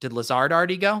 Did Lazard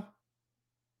already go?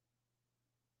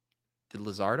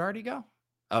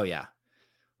 Oh, yeah.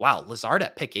 Wow, Lazard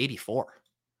at pick 84.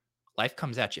 Life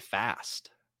comes at you fast.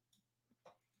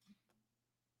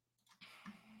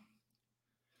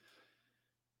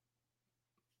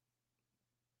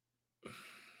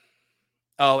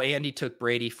 Oh, Andy took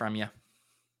Brady from you.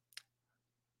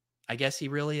 I guess he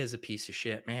really is a piece of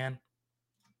shit, man.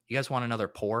 You guys want another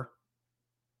pour?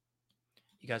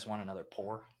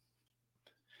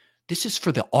 This is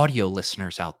for the audio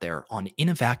listeners out there on In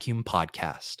a Vacuum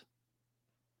podcast.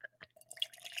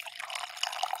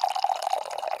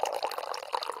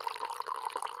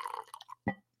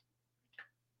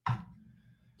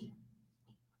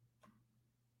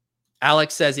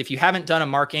 Alex says, if you haven't done a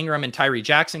Mark Ingram and Tyree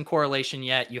Jackson correlation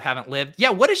yet, you haven't lived.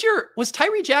 Yeah. Was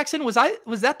Tyree Jackson, was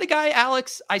that the guy,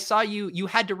 Alex? I saw you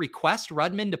had to request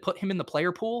Rudman to put him in the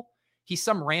player pool. He's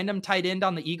some random tight end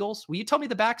on the Eagles. Will you tell me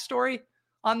the backstory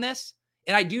on this?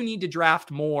 And I do need to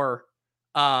draft more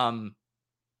Mark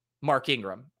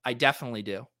Ingram. I definitely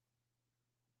do.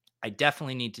 I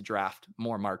definitely need to draft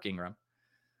more Mark Ingram.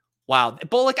 Wow.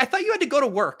 Bullock, I thought you had to go to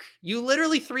work. You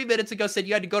literally 3 minutes ago said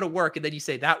you had to go to work, and then you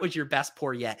say that was your best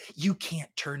pour yet. You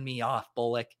can't turn me off,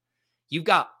 Bullock.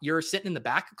 You're sitting in the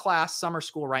back of class, summer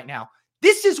school right now.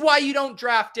 This is why you don't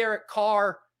draft Derek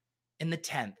Carr in the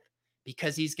 10th,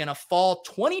 because he's going to fall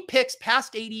 20 picks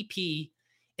past ADP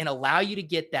and allow you to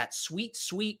get that sweet,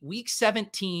 sweet week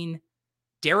 17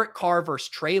 Derek Carr versus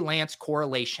Trey Lance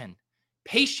correlation.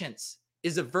 Patience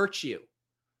is a virtue.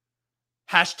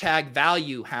 Hashtag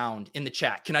value hound in the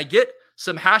chat. Can I get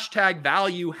some hashtag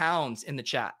value hounds in the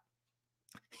chat?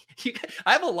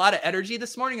 I have a lot of energy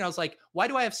this morning. And I was like, why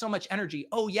do I have so much energy?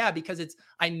 Oh yeah, because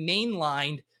I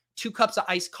mainlined 2 cups of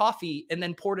iced coffee and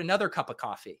then poured another cup of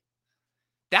coffee.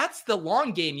 That's the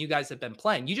long game you guys have been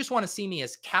playing. You just want to see me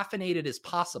as caffeinated as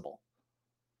possible.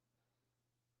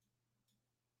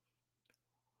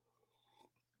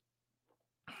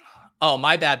 Oh,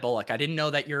 my bad, Bullock. I didn't know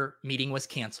that your meeting was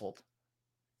canceled.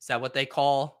 Is that what they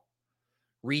call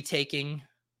retaking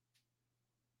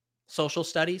social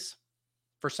studies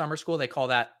for summer school? They call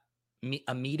that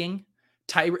a meeting.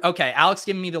 Okay, Alex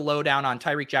giving me the lowdown on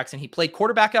Tyreek Jackson. He played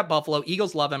quarterback at Buffalo.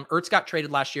 Eagles love him. Ertz got traded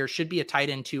last year. Should be a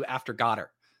tight end too after Goddard.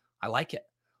 I like it.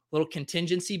 Little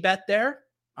contingency bet there.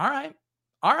 All right.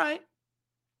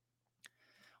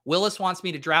 Willis wants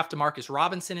me to draft DeMarcus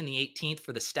Robinson in the 18th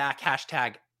for the stack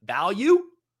hashtag value.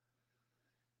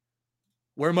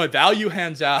 Where are my value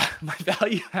hands at? My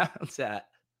value hounds at.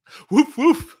 Woof,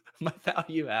 woof. My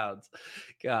value hounds.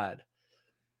 God.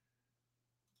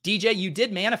 DJ, you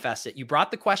did manifest it. You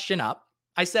brought the question up.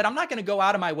 I said, I'm not going to go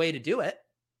out of my way to do it.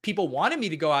 People wanted me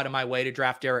to go out of my way to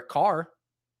draft Derek Carr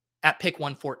at pick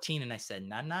 114. And I said,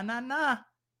 nah.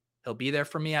 He'll be there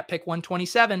for me at pick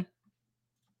 127.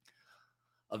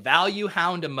 A value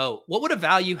hound emote. What would a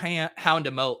value hound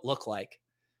emote look like?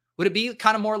 Would it be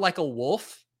kind of more like a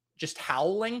wolf? Just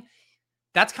howling?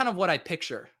 That's kind of what I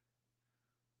picture.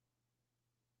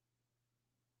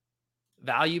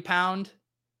 Value pound.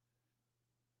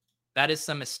 That is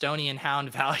some Estonian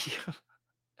hound value.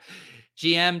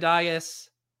 GM Dias.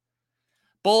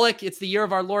 Bullock, it's the year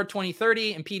of our Lord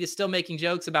 2030, and Pete is still making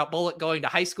jokes about Bullock going to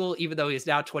high school, even though he is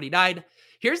now 29.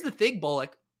 Here's the thing,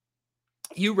 Bullock.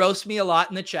 You roast me a lot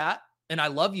in the chat, and I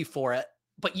love you for it,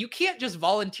 but you can't just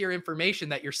volunteer information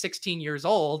that you're 16 years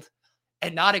old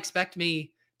and not expect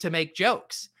me to make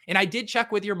jokes. And I did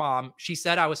check with your mom. She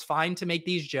said I was fine to make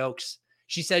these jokes.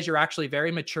 She says you're actually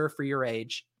very mature for your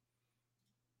age.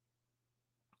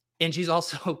 And she's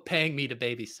also paying me to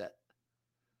babysit.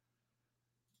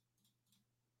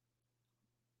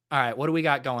 All right, what do we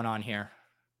got going on here?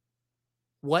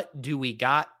 Probably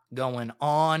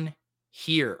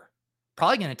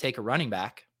going to take a running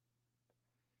back.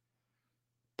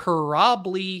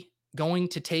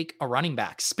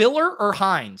 Spiller or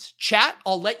Hines? Chat,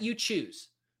 I'll let you choose.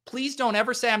 Please don't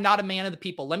ever say I'm not a man of the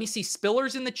people. Let me see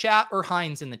Spillers in the chat or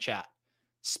Hines in the chat.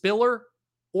 Spiller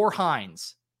or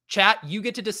Hines? Chat, you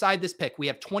get to decide this pick. We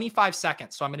have 25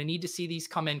 seconds, so I'm going to need to see these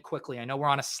come in quickly. I know we're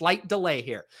on a slight delay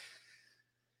here.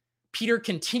 Peter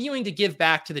continuing to give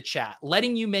back to the chat,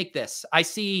 letting you make this. I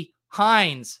see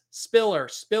Hines, Spiller,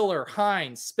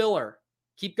 Hines, Spiller.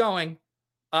 Keep going.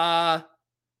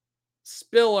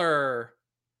 Spiller,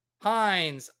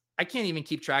 Hines. I can't even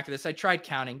keep track of this. I tried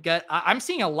counting. I'm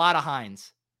seeing a lot of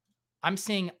Hines. I'm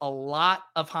seeing a lot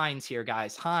of Hines here,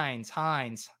 guys. Hines.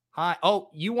 Oh,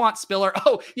 you want Spiller?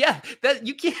 Oh, yeah. That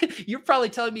you can't. You're probably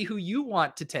telling me who you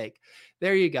want to take.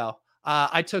 There you go.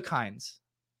 I took Hines.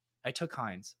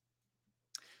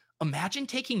 Imagine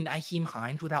taking Nyheim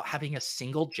Hines without having a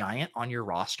single giant on your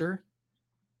roster.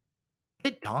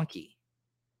 What a donkey.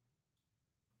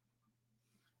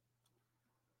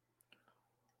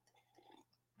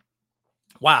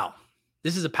 Wow.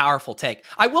 This is a powerful take.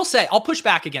 I will say, I'll push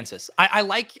back against this. I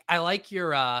like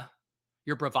your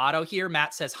bravado here.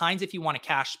 Matt says Hines if you want to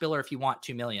cash, Spiller if you want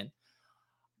 2 million.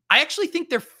 I actually think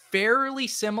they're fairly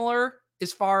similar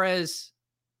as far as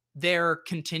their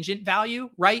contingent value,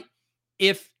 right?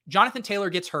 If Jonathan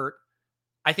Taylor gets hurt,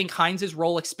 I think Hines'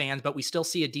 role expands, but we still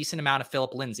see a decent amount of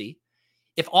Philip Lindsay.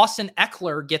 If Austin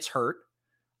Eckler gets hurt,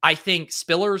 I think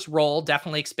Spiller's role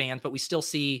definitely expands, but we still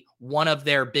see one of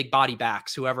their big body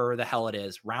backs, whoever the hell it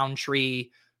is,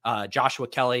 Roundtree, Joshua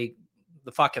Kelly,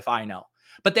 the fuck if I know.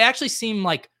 But they actually seem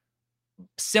like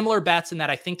similar bets in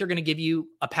that I think they're going to give you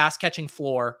a pass catching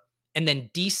floor and then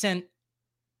decent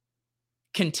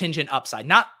contingent upside.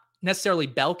 Not necessarily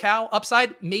bell cow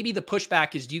upside. Maybe the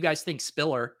pushback is, do you guys think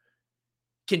Spiller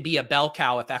can be a bell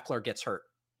cow if Eckler gets hurt?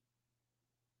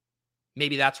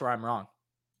 Maybe that's where I'm wrong.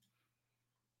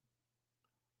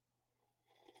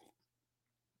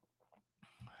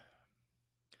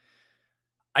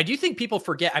 I do think people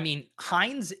forget. I mean,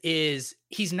 Hines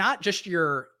he's not just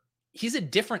he's a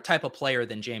different type of player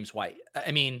than James White.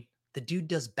 I mean, the dude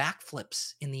does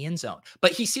backflips in the end zone,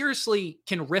 but he seriously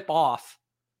can rip off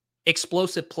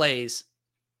explosive plays,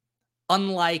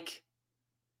 unlike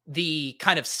the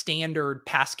kind of standard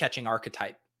pass catching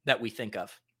archetype that we think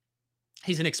of.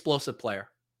 He's an explosive player.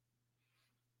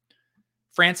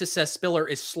 Francis says Spiller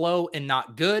is slow and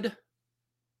not good.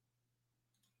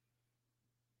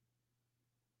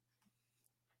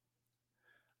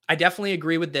 I definitely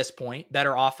agree with this point.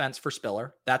 Better offense for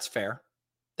Spiller. That's fair.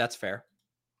 That's fair.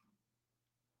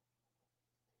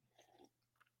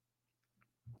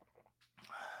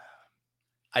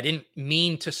 I didn't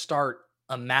mean to start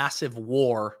a massive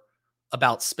war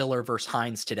about Spiller versus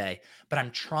Hines today, but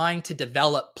I'm trying to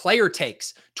develop player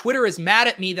takes. Twitter is mad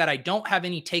at me that I don't have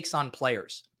any takes on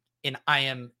players, and I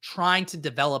am trying to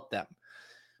develop them.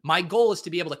 My goal is to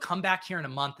be able to come back here in a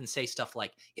month and say stuff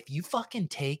like, if you fucking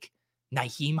take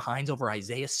Nyheim Hines over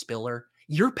Isaiah Spiller,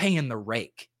 you're paying the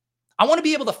rake. I want to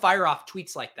be able to fire off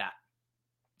tweets like that.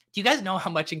 Do you guys know how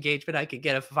much engagement I could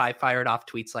get if I fired off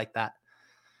tweets like that?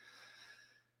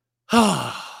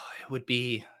 It would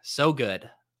be so good.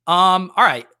 All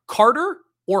right. Carter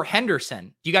or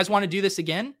Henderson? Do you guys want to do this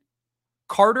again?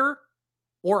 Carter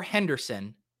or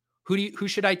Henderson? Who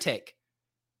should I take?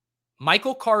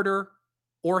 Michael Carter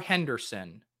or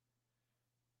Henderson?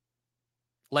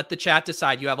 Let the chat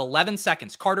decide. You have 11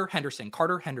 seconds. Carter, Henderson,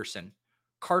 Carter, Henderson,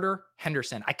 Carter,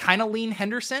 Henderson. I kind of lean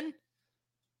Henderson.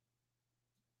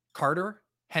 Carter,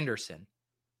 Henderson,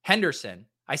 Henderson.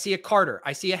 I see a Carter.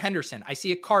 I see a Henderson. I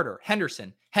see a Carter,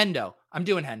 Henderson, Hendo. I'm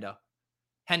doing Hendo.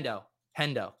 Hendo,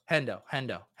 Hendo, Hendo,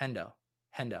 Hendo, Hendo,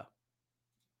 Hendo.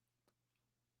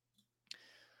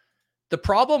 The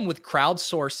problem with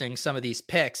crowdsourcing some of these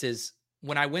picks is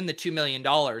when I win the $2 million,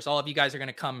 all of you guys are going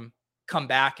to come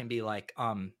back and be like,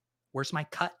 where's my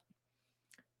cut?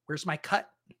 Where's my cut?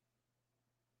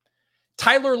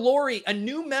 Tyler Laurie, a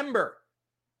new member.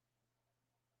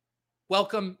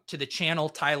 Welcome to the channel,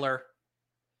 Tyler.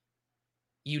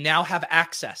 You now have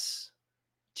access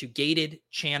to gated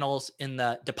channels in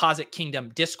the Deposit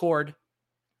Kingdom Discord.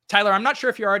 Tyler, I'm not sure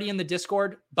if you're already in the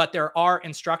Discord, but there are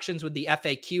instructions with the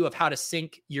FAQ of how to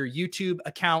sync your YouTube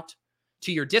account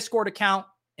to your Discord account,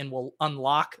 and we'll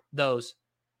unlock those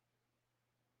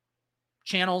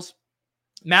channels.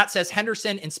 Matt says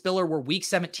Henderson and Spiller were week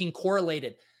 17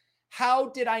 correlated. How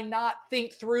did I not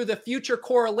think through the future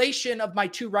correlation of my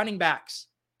two running backs?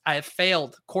 I have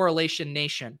failed, Correlation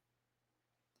Nation.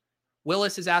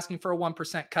 Willis is asking for a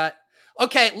 1% cut.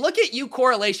 Okay, look at you,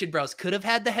 Correlation Bros. Could have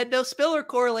had the Hendo Spiller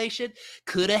correlation.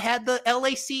 Could have had the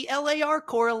LAC LAR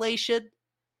correlation.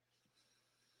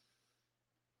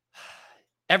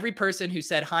 Every person who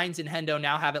said Hines and Hendo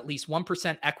now have at least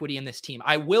 1% equity in this team.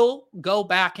 I will go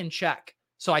back and check.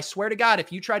 So I swear to God,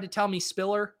 if you tried to tell me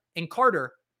Spiller and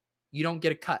Carter, you don't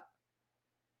get a cut.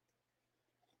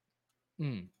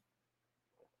 All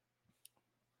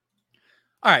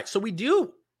right, so we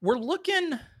do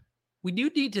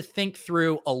need to think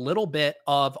through a little bit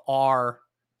of our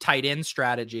tight end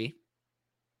strategy.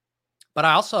 But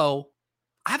I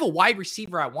have a wide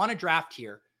receiver I want to draft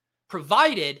here,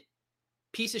 provided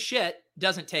piece of shit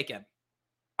doesn't take him.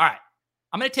 All right,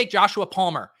 I'm going to take Joshua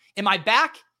Palmer. Am I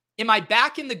back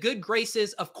in the good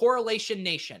graces of Correlation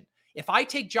Nation? If I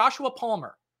take Joshua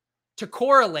Palmer to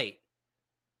correlate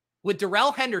with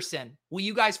Darrell Henderson, will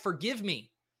you guys forgive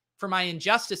me for my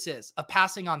injustices of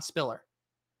passing on Spiller.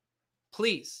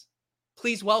 Please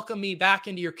welcome me back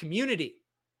into your community.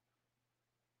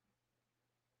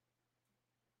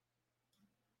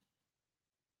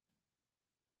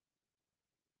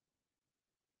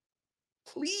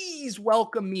 Please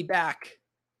welcome me back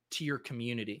to your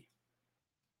community.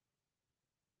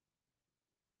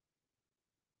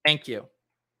 Thank you.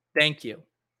 Thank you.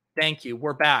 Thank you.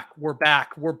 We're back. We're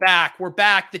back. We're back. We're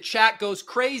back. The chat goes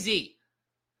crazy.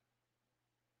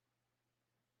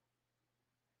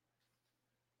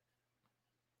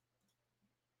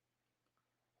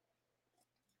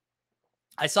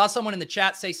 I saw someone in the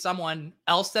chat say someone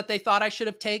else that they thought I should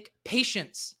have taken.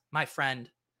 Patience, my friend.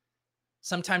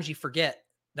 Sometimes you forget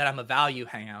that I'm a value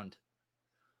hound.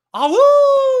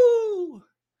 Oh, woo!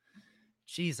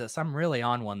 Jesus, I'm really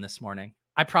on one this morning.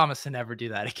 I promise to never do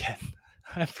that again.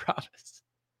 I promise.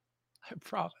 I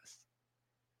promise.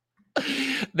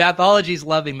 Mathology's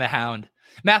loving the hound.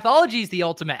 Mathology's the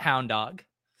ultimate hound dog.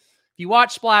 If you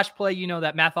watch Splash Play, you know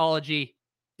that Mathology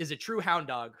is a true hound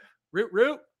dog. Root,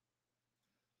 root.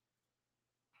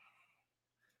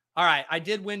 All right, I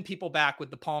did win people back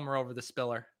with the Palmer over the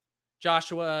Spiller.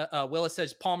 Joshua Willis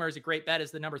says Palmer is a great bet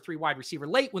as the number 3 wide receiver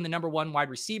late when the number 1 wide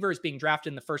receiver is being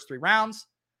drafted in the first 3 rounds.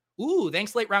 Ooh,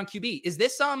 thanks, late round QB. Is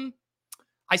this I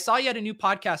saw you had a new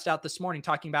podcast out this morning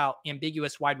talking about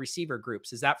ambiguous wide receiver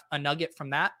groups. Is that a nugget from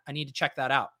that? I need to check that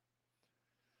out.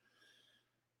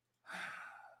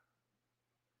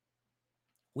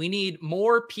 We need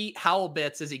more Pete Howell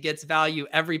bits as he gets value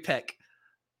every pick.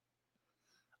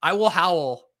 I will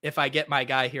howl if I get my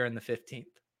guy here in the 15th.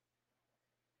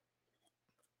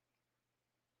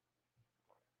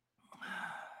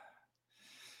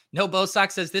 No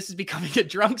Bosock says this is becoming a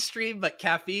drunk stream, but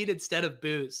caffeine instead of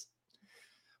booze.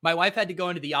 My wife had to go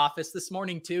into the office this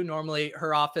morning too. Normally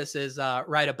her office is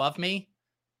right above me.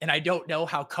 And I don't know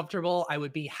how comfortable I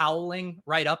would be howling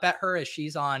right up at her as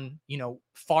she's on,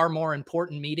 far more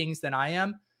important meetings than I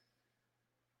am.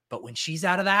 But when she's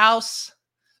out of the house,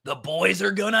 the boys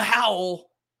are going to howl.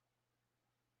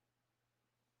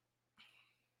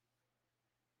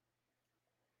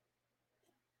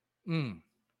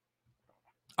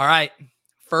 All right.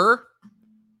 Fur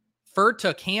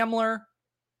took Hamler.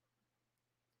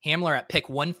 Hamler at pick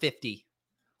 150.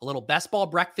 A little best ball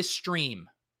breakfast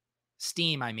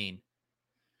steam, I mean.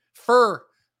 Fur.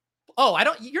 Oh,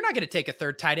 you're not going to take a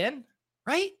third tight end,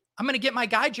 right? I'm going to get my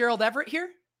guy, Gerald Everett here.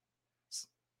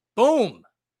 Boom.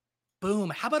 Boom.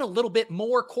 How about a little bit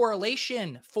more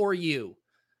correlation for you?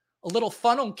 A little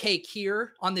funnel cake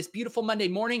here on this beautiful Monday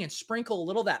morning and sprinkle a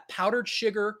little of that powdered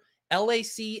sugar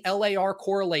LAC, LAR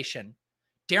correlation.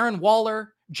 Darren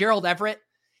Waller, Gerald Everett.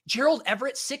 Gerald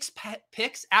Everett, 6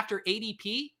 picks after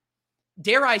ADP.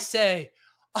 Dare I say,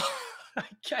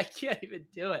 I can't even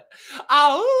do it.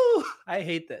 Oh, I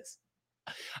hate this.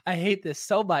 I hate this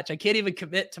so much. I can't even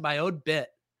commit to my own bit.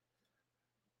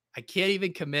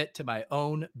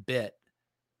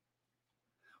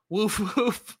 Woof,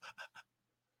 woof.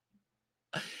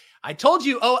 I told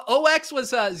you, 0x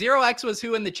was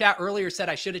who in the chat earlier said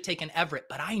I should have taken Everett,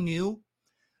 but I knew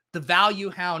the value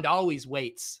hound always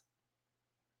waits.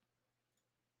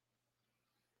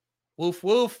 Woof,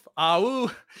 woof. Ooh.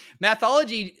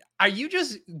 Mathology, are you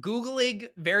just Googling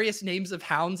various names of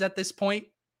hounds at this point?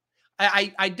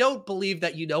 I don't believe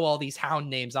that you know all these hound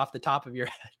names off the top of your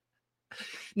head.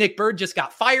 Nick Bird just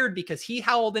got fired because he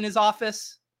howled in his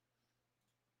office.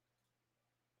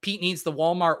 Pete needs the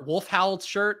Walmart wolf howl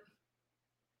shirt.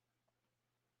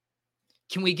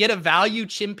 Can we get a value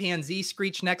chimpanzee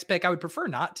screech next pick? I would prefer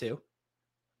not to.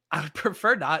 I'm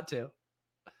not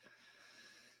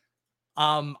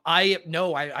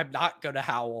going to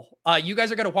howl. You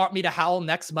guys are going to want me to howl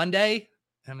next Monday?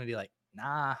 And I'm going to be like,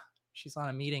 nah, she's on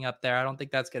a meeting up there. I don't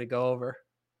think that's going to go over.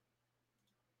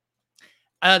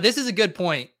 This is a good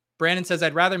point. Brandon says,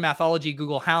 I'd rather Mathology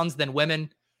Google hounds than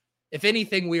women. If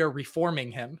anything, we are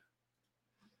reforming him.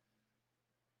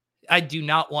 I do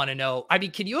not want to know. I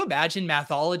mean, can you imagine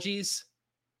Mathology's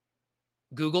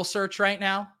Google search right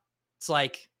now? It's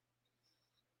like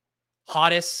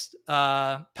hottest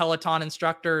Peloton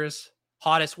instructors,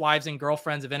 hottest wives and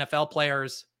girlfriends of NFL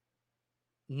players,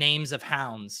 names of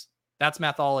hounds. That's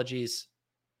Mathology's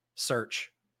search.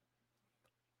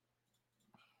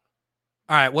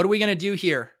 All right, what are we going to do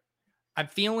here? I'm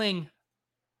feeling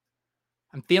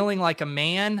like a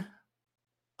man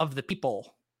of the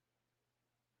people.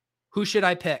 Who should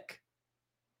I pick?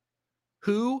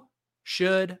 You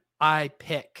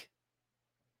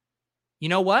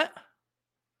know what?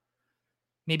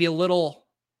 Maybe a little,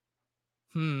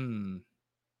 Maybe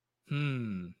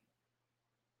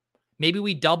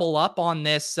we double up on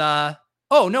this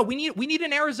Oh, no, we need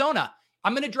an Arizona.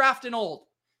 I'm going to draft an old.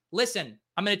 Listen,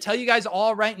 I'm going to tell you guys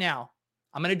all right now.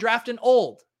 I'm going to draft an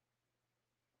old.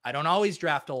 I don't always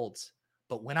draft olds,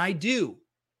 but when I do,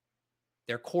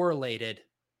 they're correlated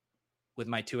with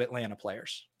my 2 Atlanta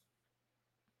players.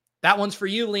 That one's for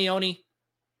you, Leone.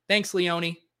 Thanks,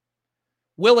 Leone.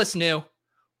 Willis knew.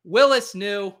 Willis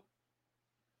knew.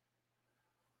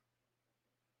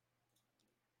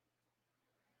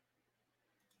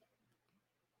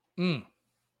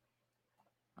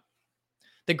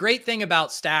 The great thing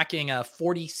about stacking a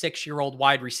 46-year-old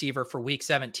wide receiver for week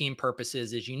 17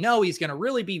 purposes is he's going to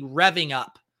really be revving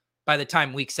up by the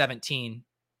time week 17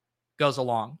 goes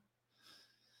along.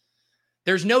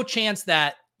 There's no chance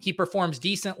that he performs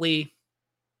decently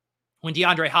when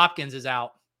DeAndre Hopkins is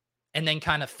out and then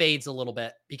kind of fades a little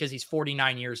bit because he's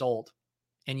 49 years old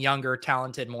and younger,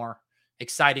 talented, more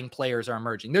exciting players are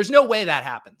emerging. There's no way that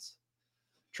happens.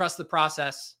 Trust the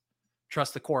process.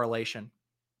 Trust the correlation.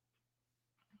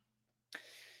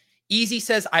 Easy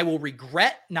says, I will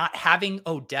regret not having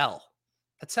Odell.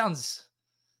 That sounds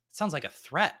like a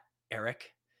threat,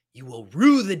 Eric. You will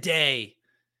rue the day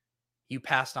you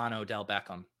passed on Odell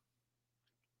Beckham.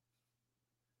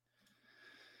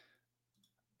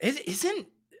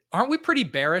 Aren't we pretty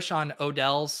bearish on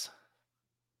Odell's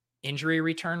injury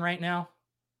return right now?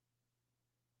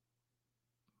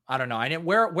 I don't know.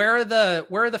 Where are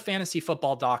the fantasy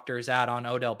football doctors at on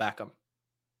Odell Beckham?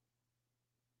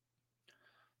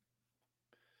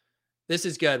 This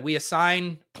is good. We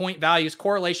assign point values,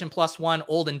 correlation +1,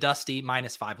 old and dusty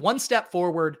 -5. 1 step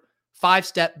forward, 5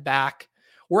 step back.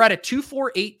 We're at a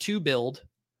 2-4-8-2 build.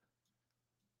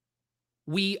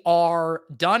 We are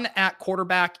done at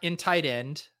quarterback and tight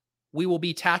end. We will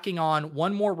be tacking on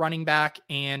 1 more running back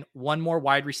and 1 more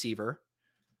wide receiver.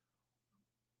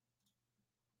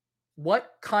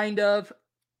 What kind of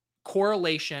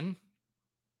correlation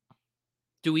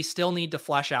do we still need to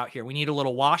flesh out here? We need a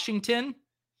little Washington,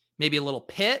 maybe a little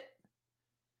Pitt,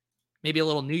 maybe a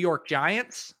little New York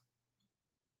Giants.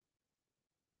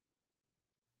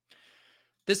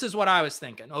 This is what I was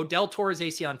thinking. Odell tore his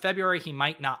ACL in February. He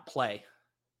might not play.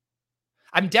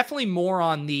 I'm definitely more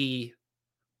on the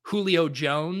Julio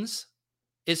Jones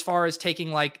as far as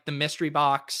taking like the mystery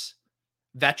box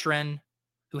veteran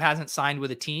who hasn't signed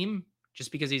with a team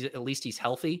just because at least he's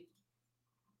healthy.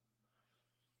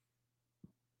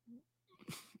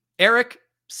 Eric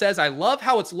says, I love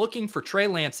how it's looking for Trey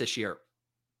Lance this year.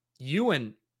 You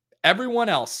and everyone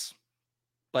else,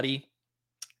 buddy.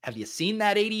 Have you seen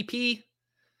that ADP?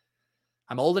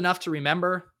 I'm old enough to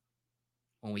remember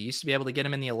when we used to be able to get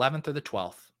him in the 11th or the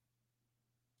 12th.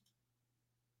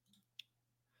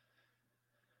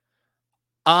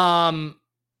 All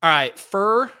right,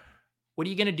 Fur. What are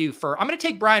you going to do, Fur? I'm going to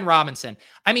take Brian Robinson.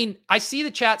 I mean, I see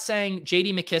the chat saying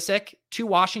J.D. McKissic, 2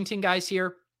 Washington guys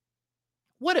here.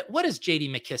 What does J.D.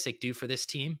 McKissic do for this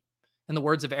team? In the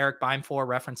words of Eric Beimfohr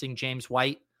referencing James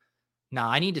White.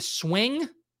 Nah, I need to swing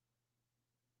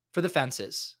for the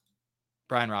fences.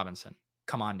 Brian Robinson,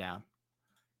 come on down.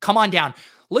 Come on down.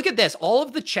 Look at this. All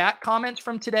of the chat comments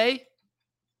from today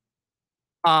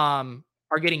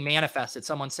are getting manifested.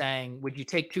 Someone saying, would you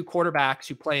take 2 quarterbacks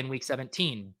who play in week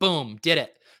 17? Boom, did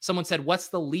it. Someone said, what's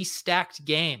the least stacked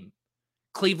game?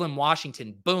 Cleveland,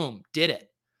 Washington. Boom, did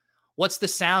it. What's the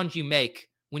sound you make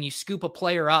when you scoop a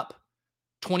player up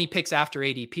 20 picks after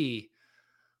ADP?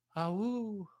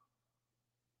 Woo.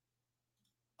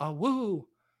 Woo.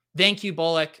 Thank you,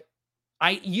 Bullock.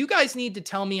 You guys need to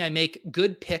tell me I make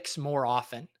good picks more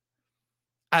often.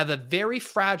 I have a very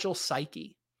fragile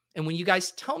psyche. And when you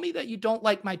guys tell me that you don't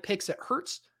like my picks, it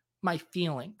hurts my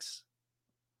feelings.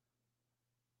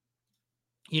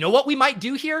 You know what we might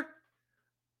do here?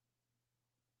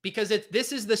 Because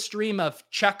this is the stream of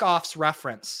Chekhov's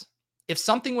reference. If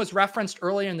something was referenced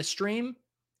earlier in the stream,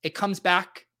 it comes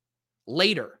back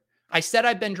later. I said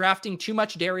I've been drafting too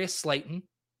much Darius Slayton.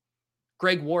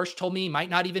 Greg Warsh told me he might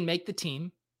not even make the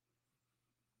team.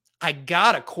 I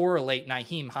got to correlate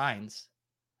Nyheim Hines.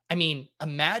 I mean,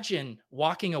 imagine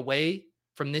walking away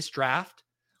from this draft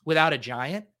without a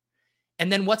Giant.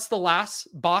 And then what's the last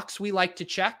box we like to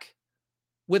check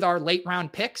with our late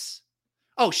round picks?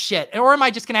 Oh, shit. Or am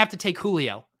I just going to have to take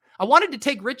Julio? I wanted to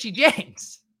take Richie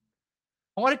James.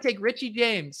 I want to take Richie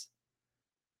James.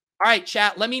 All right,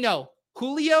 chat, let me know.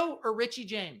 Julio or Richie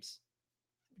James?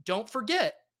 Don't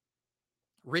forget,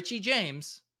 Richie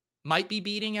James might be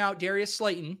beating out Darius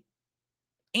Slayton,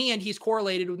 and he's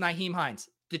correlated with Nyheim Hines.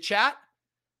 The chat,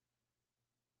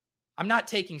 I'm not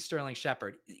taking Sterling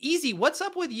Shepard. Easy, what's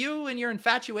up with you and your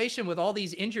infatuation with all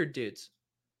these injured dudes?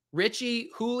 Richie,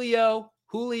 Julio,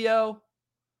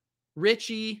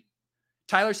 Richie.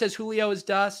 Tyler says Julio is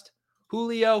dust.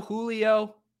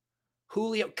 Julio.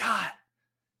 God.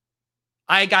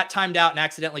 I got timed out and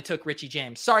accidentally took Richie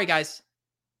James. Sorry, guys.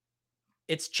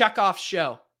 It's Chekhov's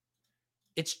show.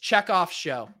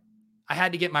 I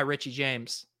had to get my Richie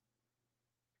James.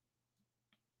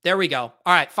 There we go.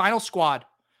 All right, final squad.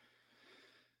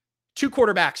 2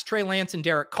 quarterbacks, Trey Lance and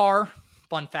Derek Carr.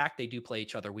 Fun fact, they do play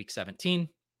each other week 17.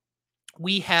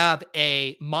 We have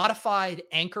a modified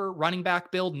anchor running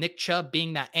back build, Nick Chubb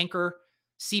being that anchor.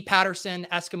 C. Patterson,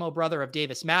 Eskimo brother of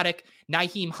Davis Maddock.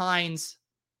 Nyheim Hines,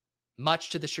 much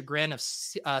to the chagrin of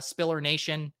Spiller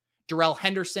Nation. Darrell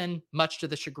Henderson, much to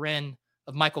the chagrin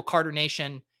of Michael Carter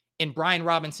Nation. And Brian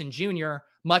Robinson Jr.,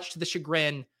 much to the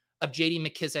chagrin of J.D.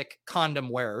 McKissick condom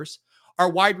wearers. Our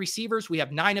wide receivers, we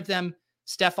have 9 of them.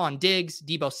 Stephon Diggs,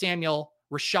 Deebo Samuel,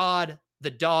 Rashad,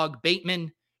 the dog,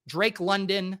 Bateman, Drake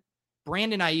London,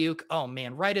 Brandon Ayuk. Oh,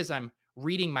 man, right as I'm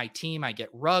reading my team, I get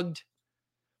rugged.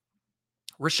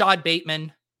 Rashad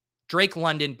Bateman, Drake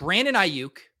London, Brandon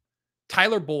Ayuk,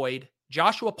 Tyler Boyd,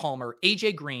 Joshua Palmer,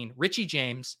 AJ Green, Richie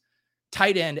James,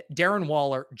 tight end, Darren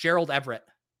Waller, Gerald Everett.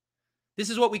 This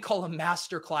is what we call a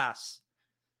masterclass.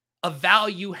 A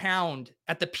value hound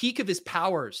at the peak of his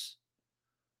powers.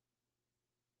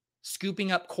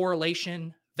 Scooping up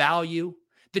correlation, value.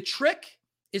 The trick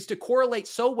is to correlate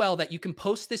so well that you can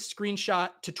post this screenshot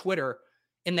to Twitter,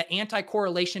 and the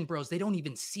anti-correlation bros, they don't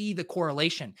even see the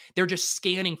correlation. They're just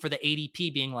scanning for the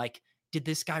ADP being like, did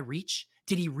this guy reach?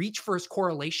 Did he reach for his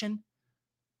correlation?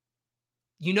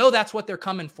 You know that's what they're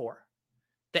coming for.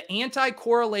 The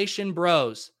anti-correlation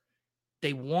bros,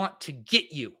 they want to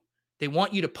get you. They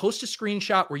want you to post a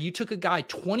screenshot where you took a guy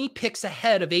 20 picks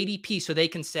ahead of ADP so they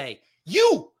can say,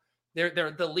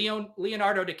 they're the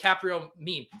Leonardo DiCaprio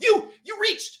meme. You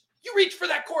reached for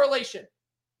that correlation.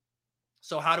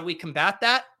 So how do we combat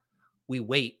that? We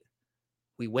wait,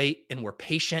 and we're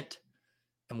patient,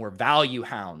 and we're value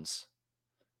hounds.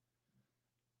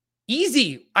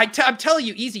 Easy. I'm telling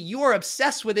you, Easy, you are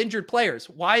obsessed with injured players.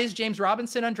 Why is James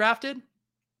Robinson undrafted?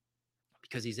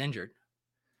 Because he's injured.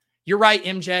 You're right,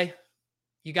 MJ.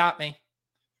 You got me.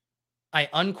 I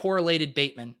uncorrelated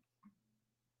Bateman.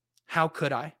 How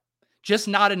could I? Just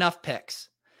not enough picks.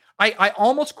 I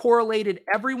almost correlated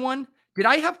everyone. Did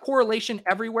I have correlation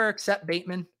everywhere except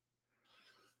Bateman?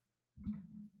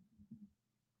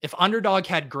 If Underdog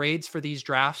had grades for these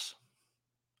drafts,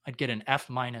 I'd get an F-.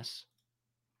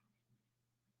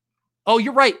 Oh,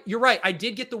 you're right. I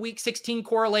did get the week 16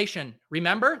 correlation.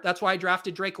 Remember? That's why I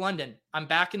drafted Drake London. I'm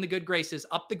back in the good graces,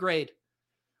 up the grade.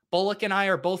 Bullock and I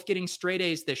are both getting straight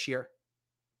A's this year.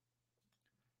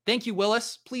 Thank you,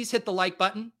 Willis. Please hit the like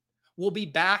button. We'll be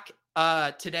back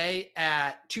today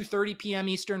at 2:30 p.m.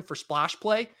 Eastern for Splash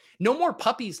Play. No more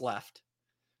puppies left.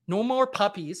 No more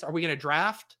puppies. Are we going to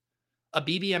draft a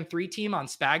BBM3 team on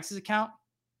Spags' account?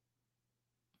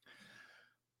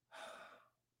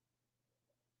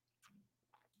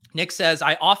 Nick says,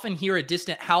 I often hear a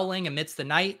distant howling amidst the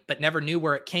night, but never knew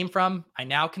where it came from. I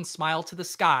now can smile to the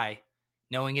sky,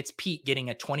 knowing it's Pete getting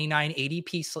a 29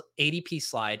 ADP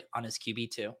slide on his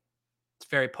QB2. It's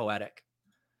very poetic.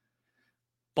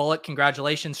 Bullock,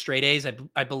 congratulations, straight A's.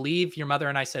 I believe your mother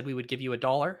and I said we would give you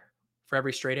 $1 for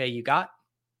every straight A you got.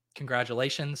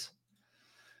 Congratulations.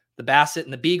 The Bassett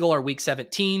and the Beagle are week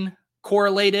 17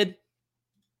 correlated.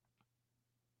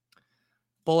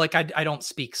 Bullock, I don't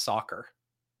speak soccer.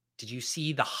 Did you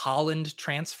see the Holland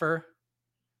transfer?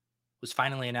 Was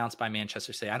finally announced by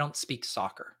Manchester City. I don't speak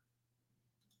soccer.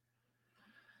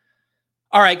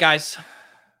 All right, guys.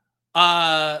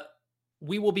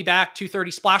 We will be back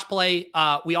 2:30 Splash Play.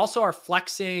 We also are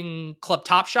flexing Club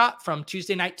Top Shot from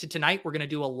Tuesday night to tonight. We're going to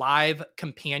do a live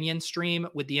companion stream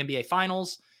with the NBA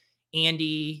Finals.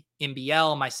 Andy,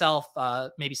 MBL, myself,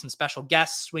 maybe some special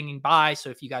guests swinging by. So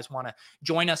if you guys want to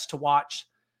join us to watch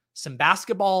some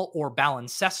basketball or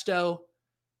baloncesto,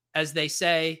 as they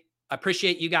say, I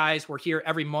appreciate you guys. We're here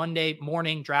every Monday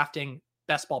morning drafting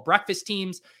best ball breakfast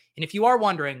teams. And if you are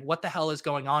wondering what the hell is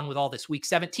going on with all this week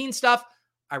 17 stuff,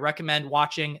 I recommend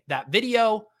watching that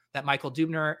video that Michael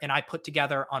Dubner and I put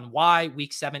together on why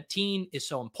week 17 is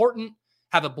so important.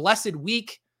 Have a blessed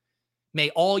week. May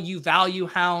all you value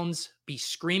hounds be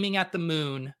screaming at the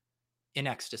moon in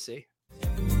ecstasy.